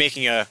 If you're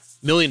making a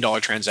 $1 million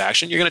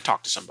transaction, you're going to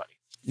talk to somebody.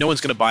 No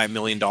one's going to buy a $1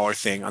 million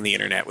thing on the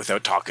internet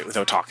without talking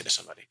to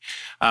somebody.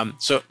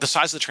 So the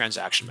size of the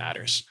transaction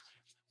matters.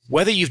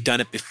 Whether you've done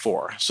it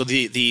before, so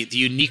the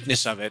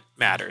uniqueness of it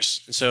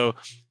matters. And so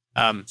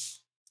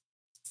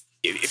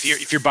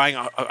if you're buying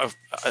a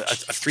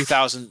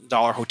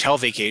 $3,000 hotel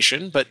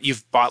vacation, but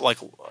you've bought like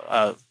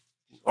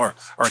or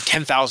a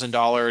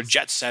 $10,000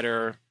 jet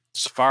setter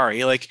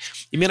safari, like,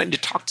 you may not need to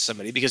talk to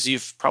somebody because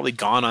you've probably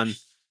gone on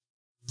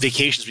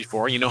vacations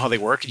before, you know how they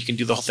work, and you can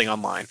do the whole thing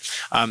online.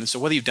 So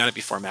whether you've done it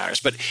before matters.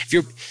 But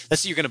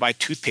let's say you're going to buy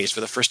toothpaste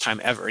for the first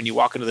time ever, and you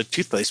walk into the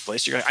toothpaste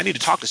place, you're like, I need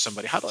to talk to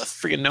somebody. How do I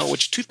freaking know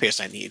which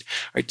toothpaste I need?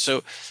 Right.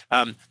 So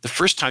the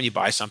first time you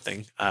buy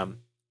something,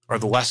 or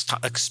the less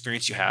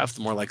experience you have,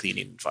 the more likely you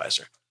need an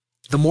advisor.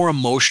 The more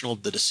emotional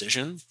the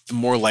decision, the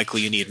more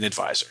likely you need an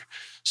advisor.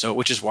 So,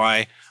 which is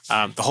why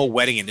the whole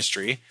wedding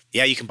industry,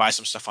 you can buy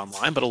some stuff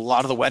online, but a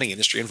lot of the wedding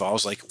industry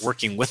involves like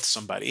working with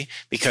somebody,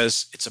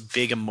 because it's a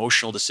big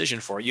emotional decision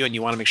for you, and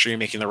you want to make sure you're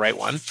making the right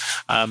one.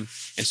 And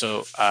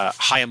so,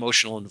 high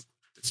emotional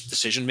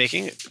decision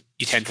making,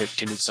 you tend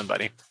to need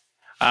somebody.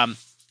 How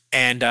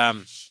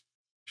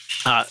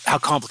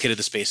complicated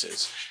the space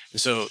is.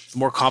 And so, the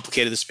more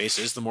complicated the space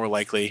is, the more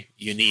likely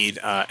you need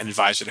an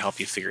advisor to help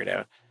you figure it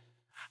out.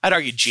 I'd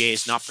argue GA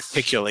is not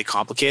particularly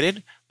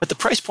complicated, but the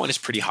price point is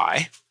pretty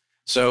high.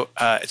 So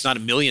it's not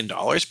 $1 million,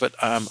 but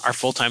our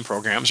full-time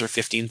programs are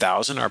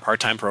 $15,000. Our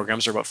part-time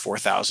programs are about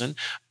 $4,000.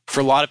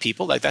 For a lot of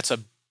people, like, that's a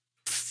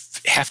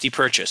hefty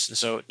purchase. And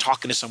so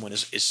talking to someone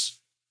is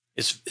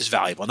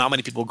valuable. Not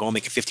many people go and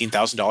make a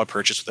 $15,000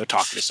 purchase without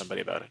talking to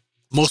somebody about it.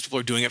 Most people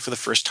are doing it for the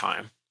first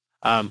time.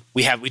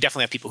 We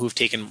definitely have people who've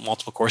taken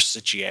multiple courses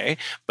at GA,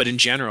 but in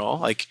general,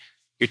 like,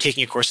 you're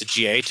taking a course at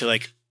GA to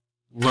like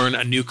learn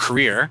a new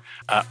career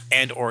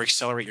and or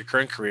accelerate your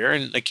current career,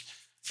 and like,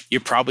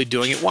 you're probably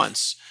doing it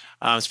once.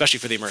 Especially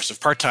for the immersive.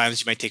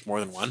 Part-times, you might take more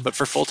than one, but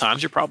for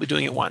full-times, you're probably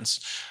doing it once,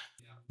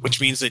 which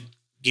means that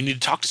you need to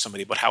talk to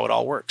somebody about how it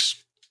all works.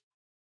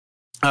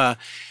 And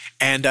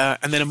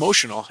then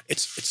emotional.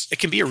 It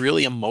can be a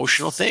really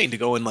emotional thing to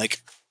go and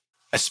like,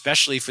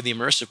 especially for the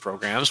immersive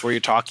programs where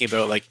you're talking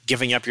about like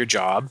giving up your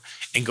job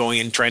and going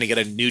and trying to get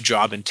a new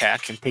job in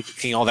tech and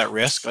taking all that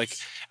risk. Like,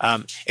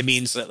 it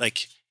means that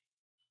like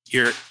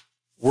you're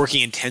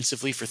working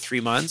intensively for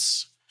 3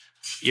 months.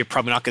 You're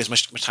probably not getting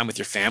as much time with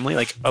your family.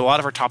 Like, a lot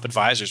of our top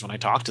advisors, when I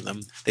talk to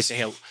them, they say,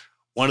 hey,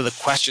 one of the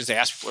questions they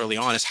ask people early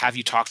on is, have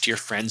you talked to your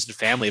friends and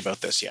family about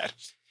this yet?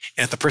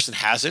 And if the person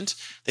hasn't,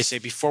 they say,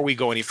 before we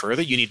go any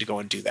further, you need to go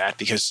and do that,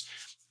 because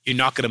you're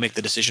not going to make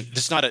the decision.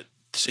 It's not a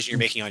decision you're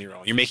making on your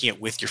own. You're making it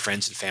with your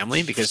friends and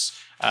family, because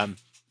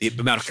the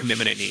amount of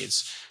commitment it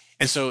needs.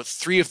 And so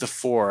 3 of the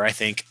 4, I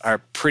think, are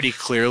pretty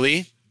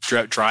clearly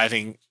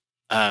driving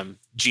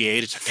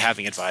GA to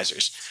having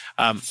advisors.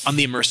 On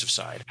the immersive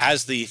side,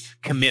 as the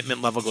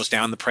commitment level goes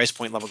down, the price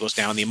point level goes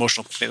down, the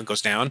emotional commitment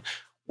goes down,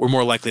 we're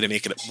more likely to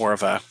make it more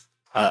of a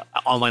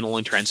online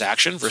only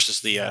transaction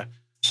versus the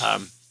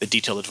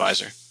detailed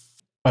advisor.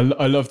 I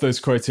love those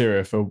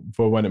criteria for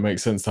when it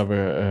makes sense to have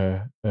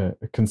a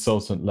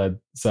consultant led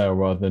sale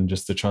rather than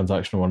just a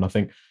transactional one. I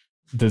think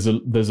there's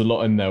a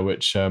lot in there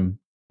which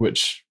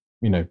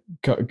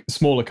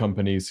smaller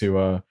companies who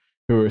are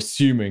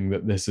assuming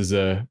that this is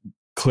a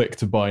click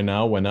to buy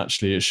now, when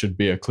actually it should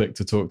be a click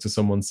to talk to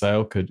someone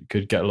sale, could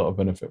get a lot of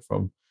benefit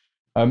from.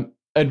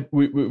 Ed,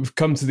 we've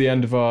come to the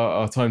end of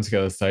our time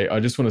together today. I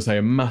just want to say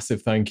a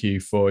massive thank you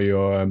for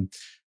your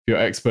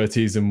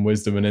expertise and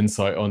wisdom and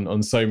insight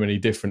on so many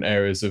different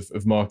areas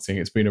of marketing.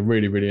 It's been a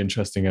really, really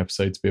interesting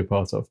episode to be a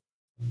part of.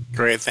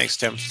 Great. Thanks,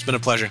 Tim. It's been a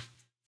pleasure.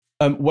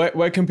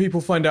 Where can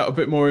people find out a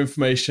bit more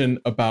information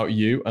about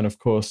you, and of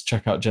course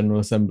check out General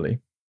Assembly?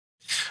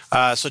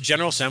 So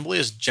General Assembly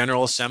is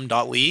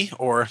generalassem.ly,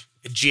 or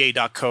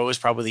ga.co is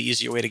probably the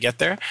easier way to get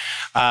there.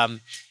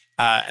 And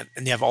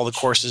you have all the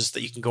courses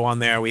that you can go on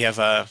there. We have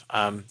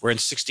we're in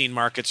 16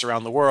 markets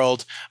around the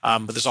world,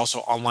 but there's also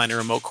online and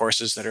remote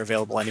courses that are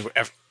available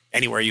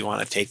anywhere you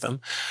want to take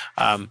them.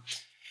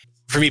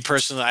 For me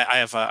personally, I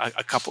have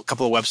a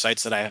couple of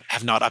websites that I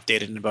have not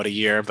updated in about a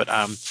year, but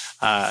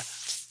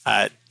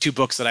 2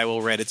 books that I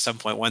will read at some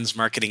point. One's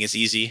Marketing is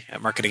Easy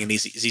at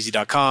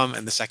marketingiseasy.com,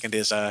 and the second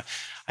is I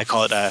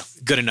call it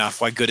Good Enough: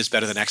 Why Good is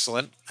Better Than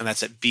Excellent, and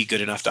that's at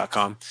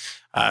begoodenough.com.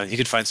 You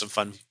can find some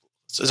fun.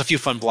 So there's a few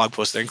fun blog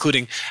posts there,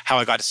 including how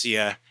I got to see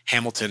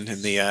Hamilton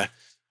in the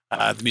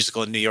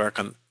musical in New York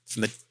from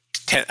the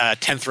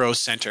 10th row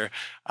center.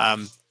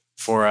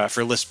 For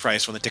list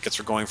price when the tickets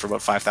were going for about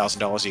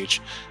 $5,000 each.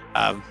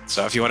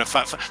 So if you want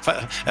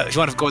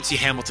to go and see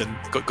Hamilton,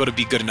 go to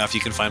Be Good Enough.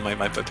 You can find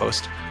my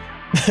post.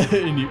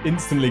 And you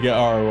instantly get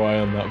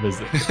ROI on that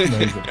visit.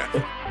 Amazing.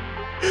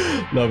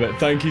 Love it.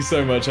 Thank you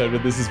so much,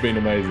 Edward. This has been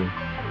amazing.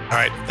 All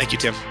right. Thank you,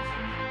 Tim.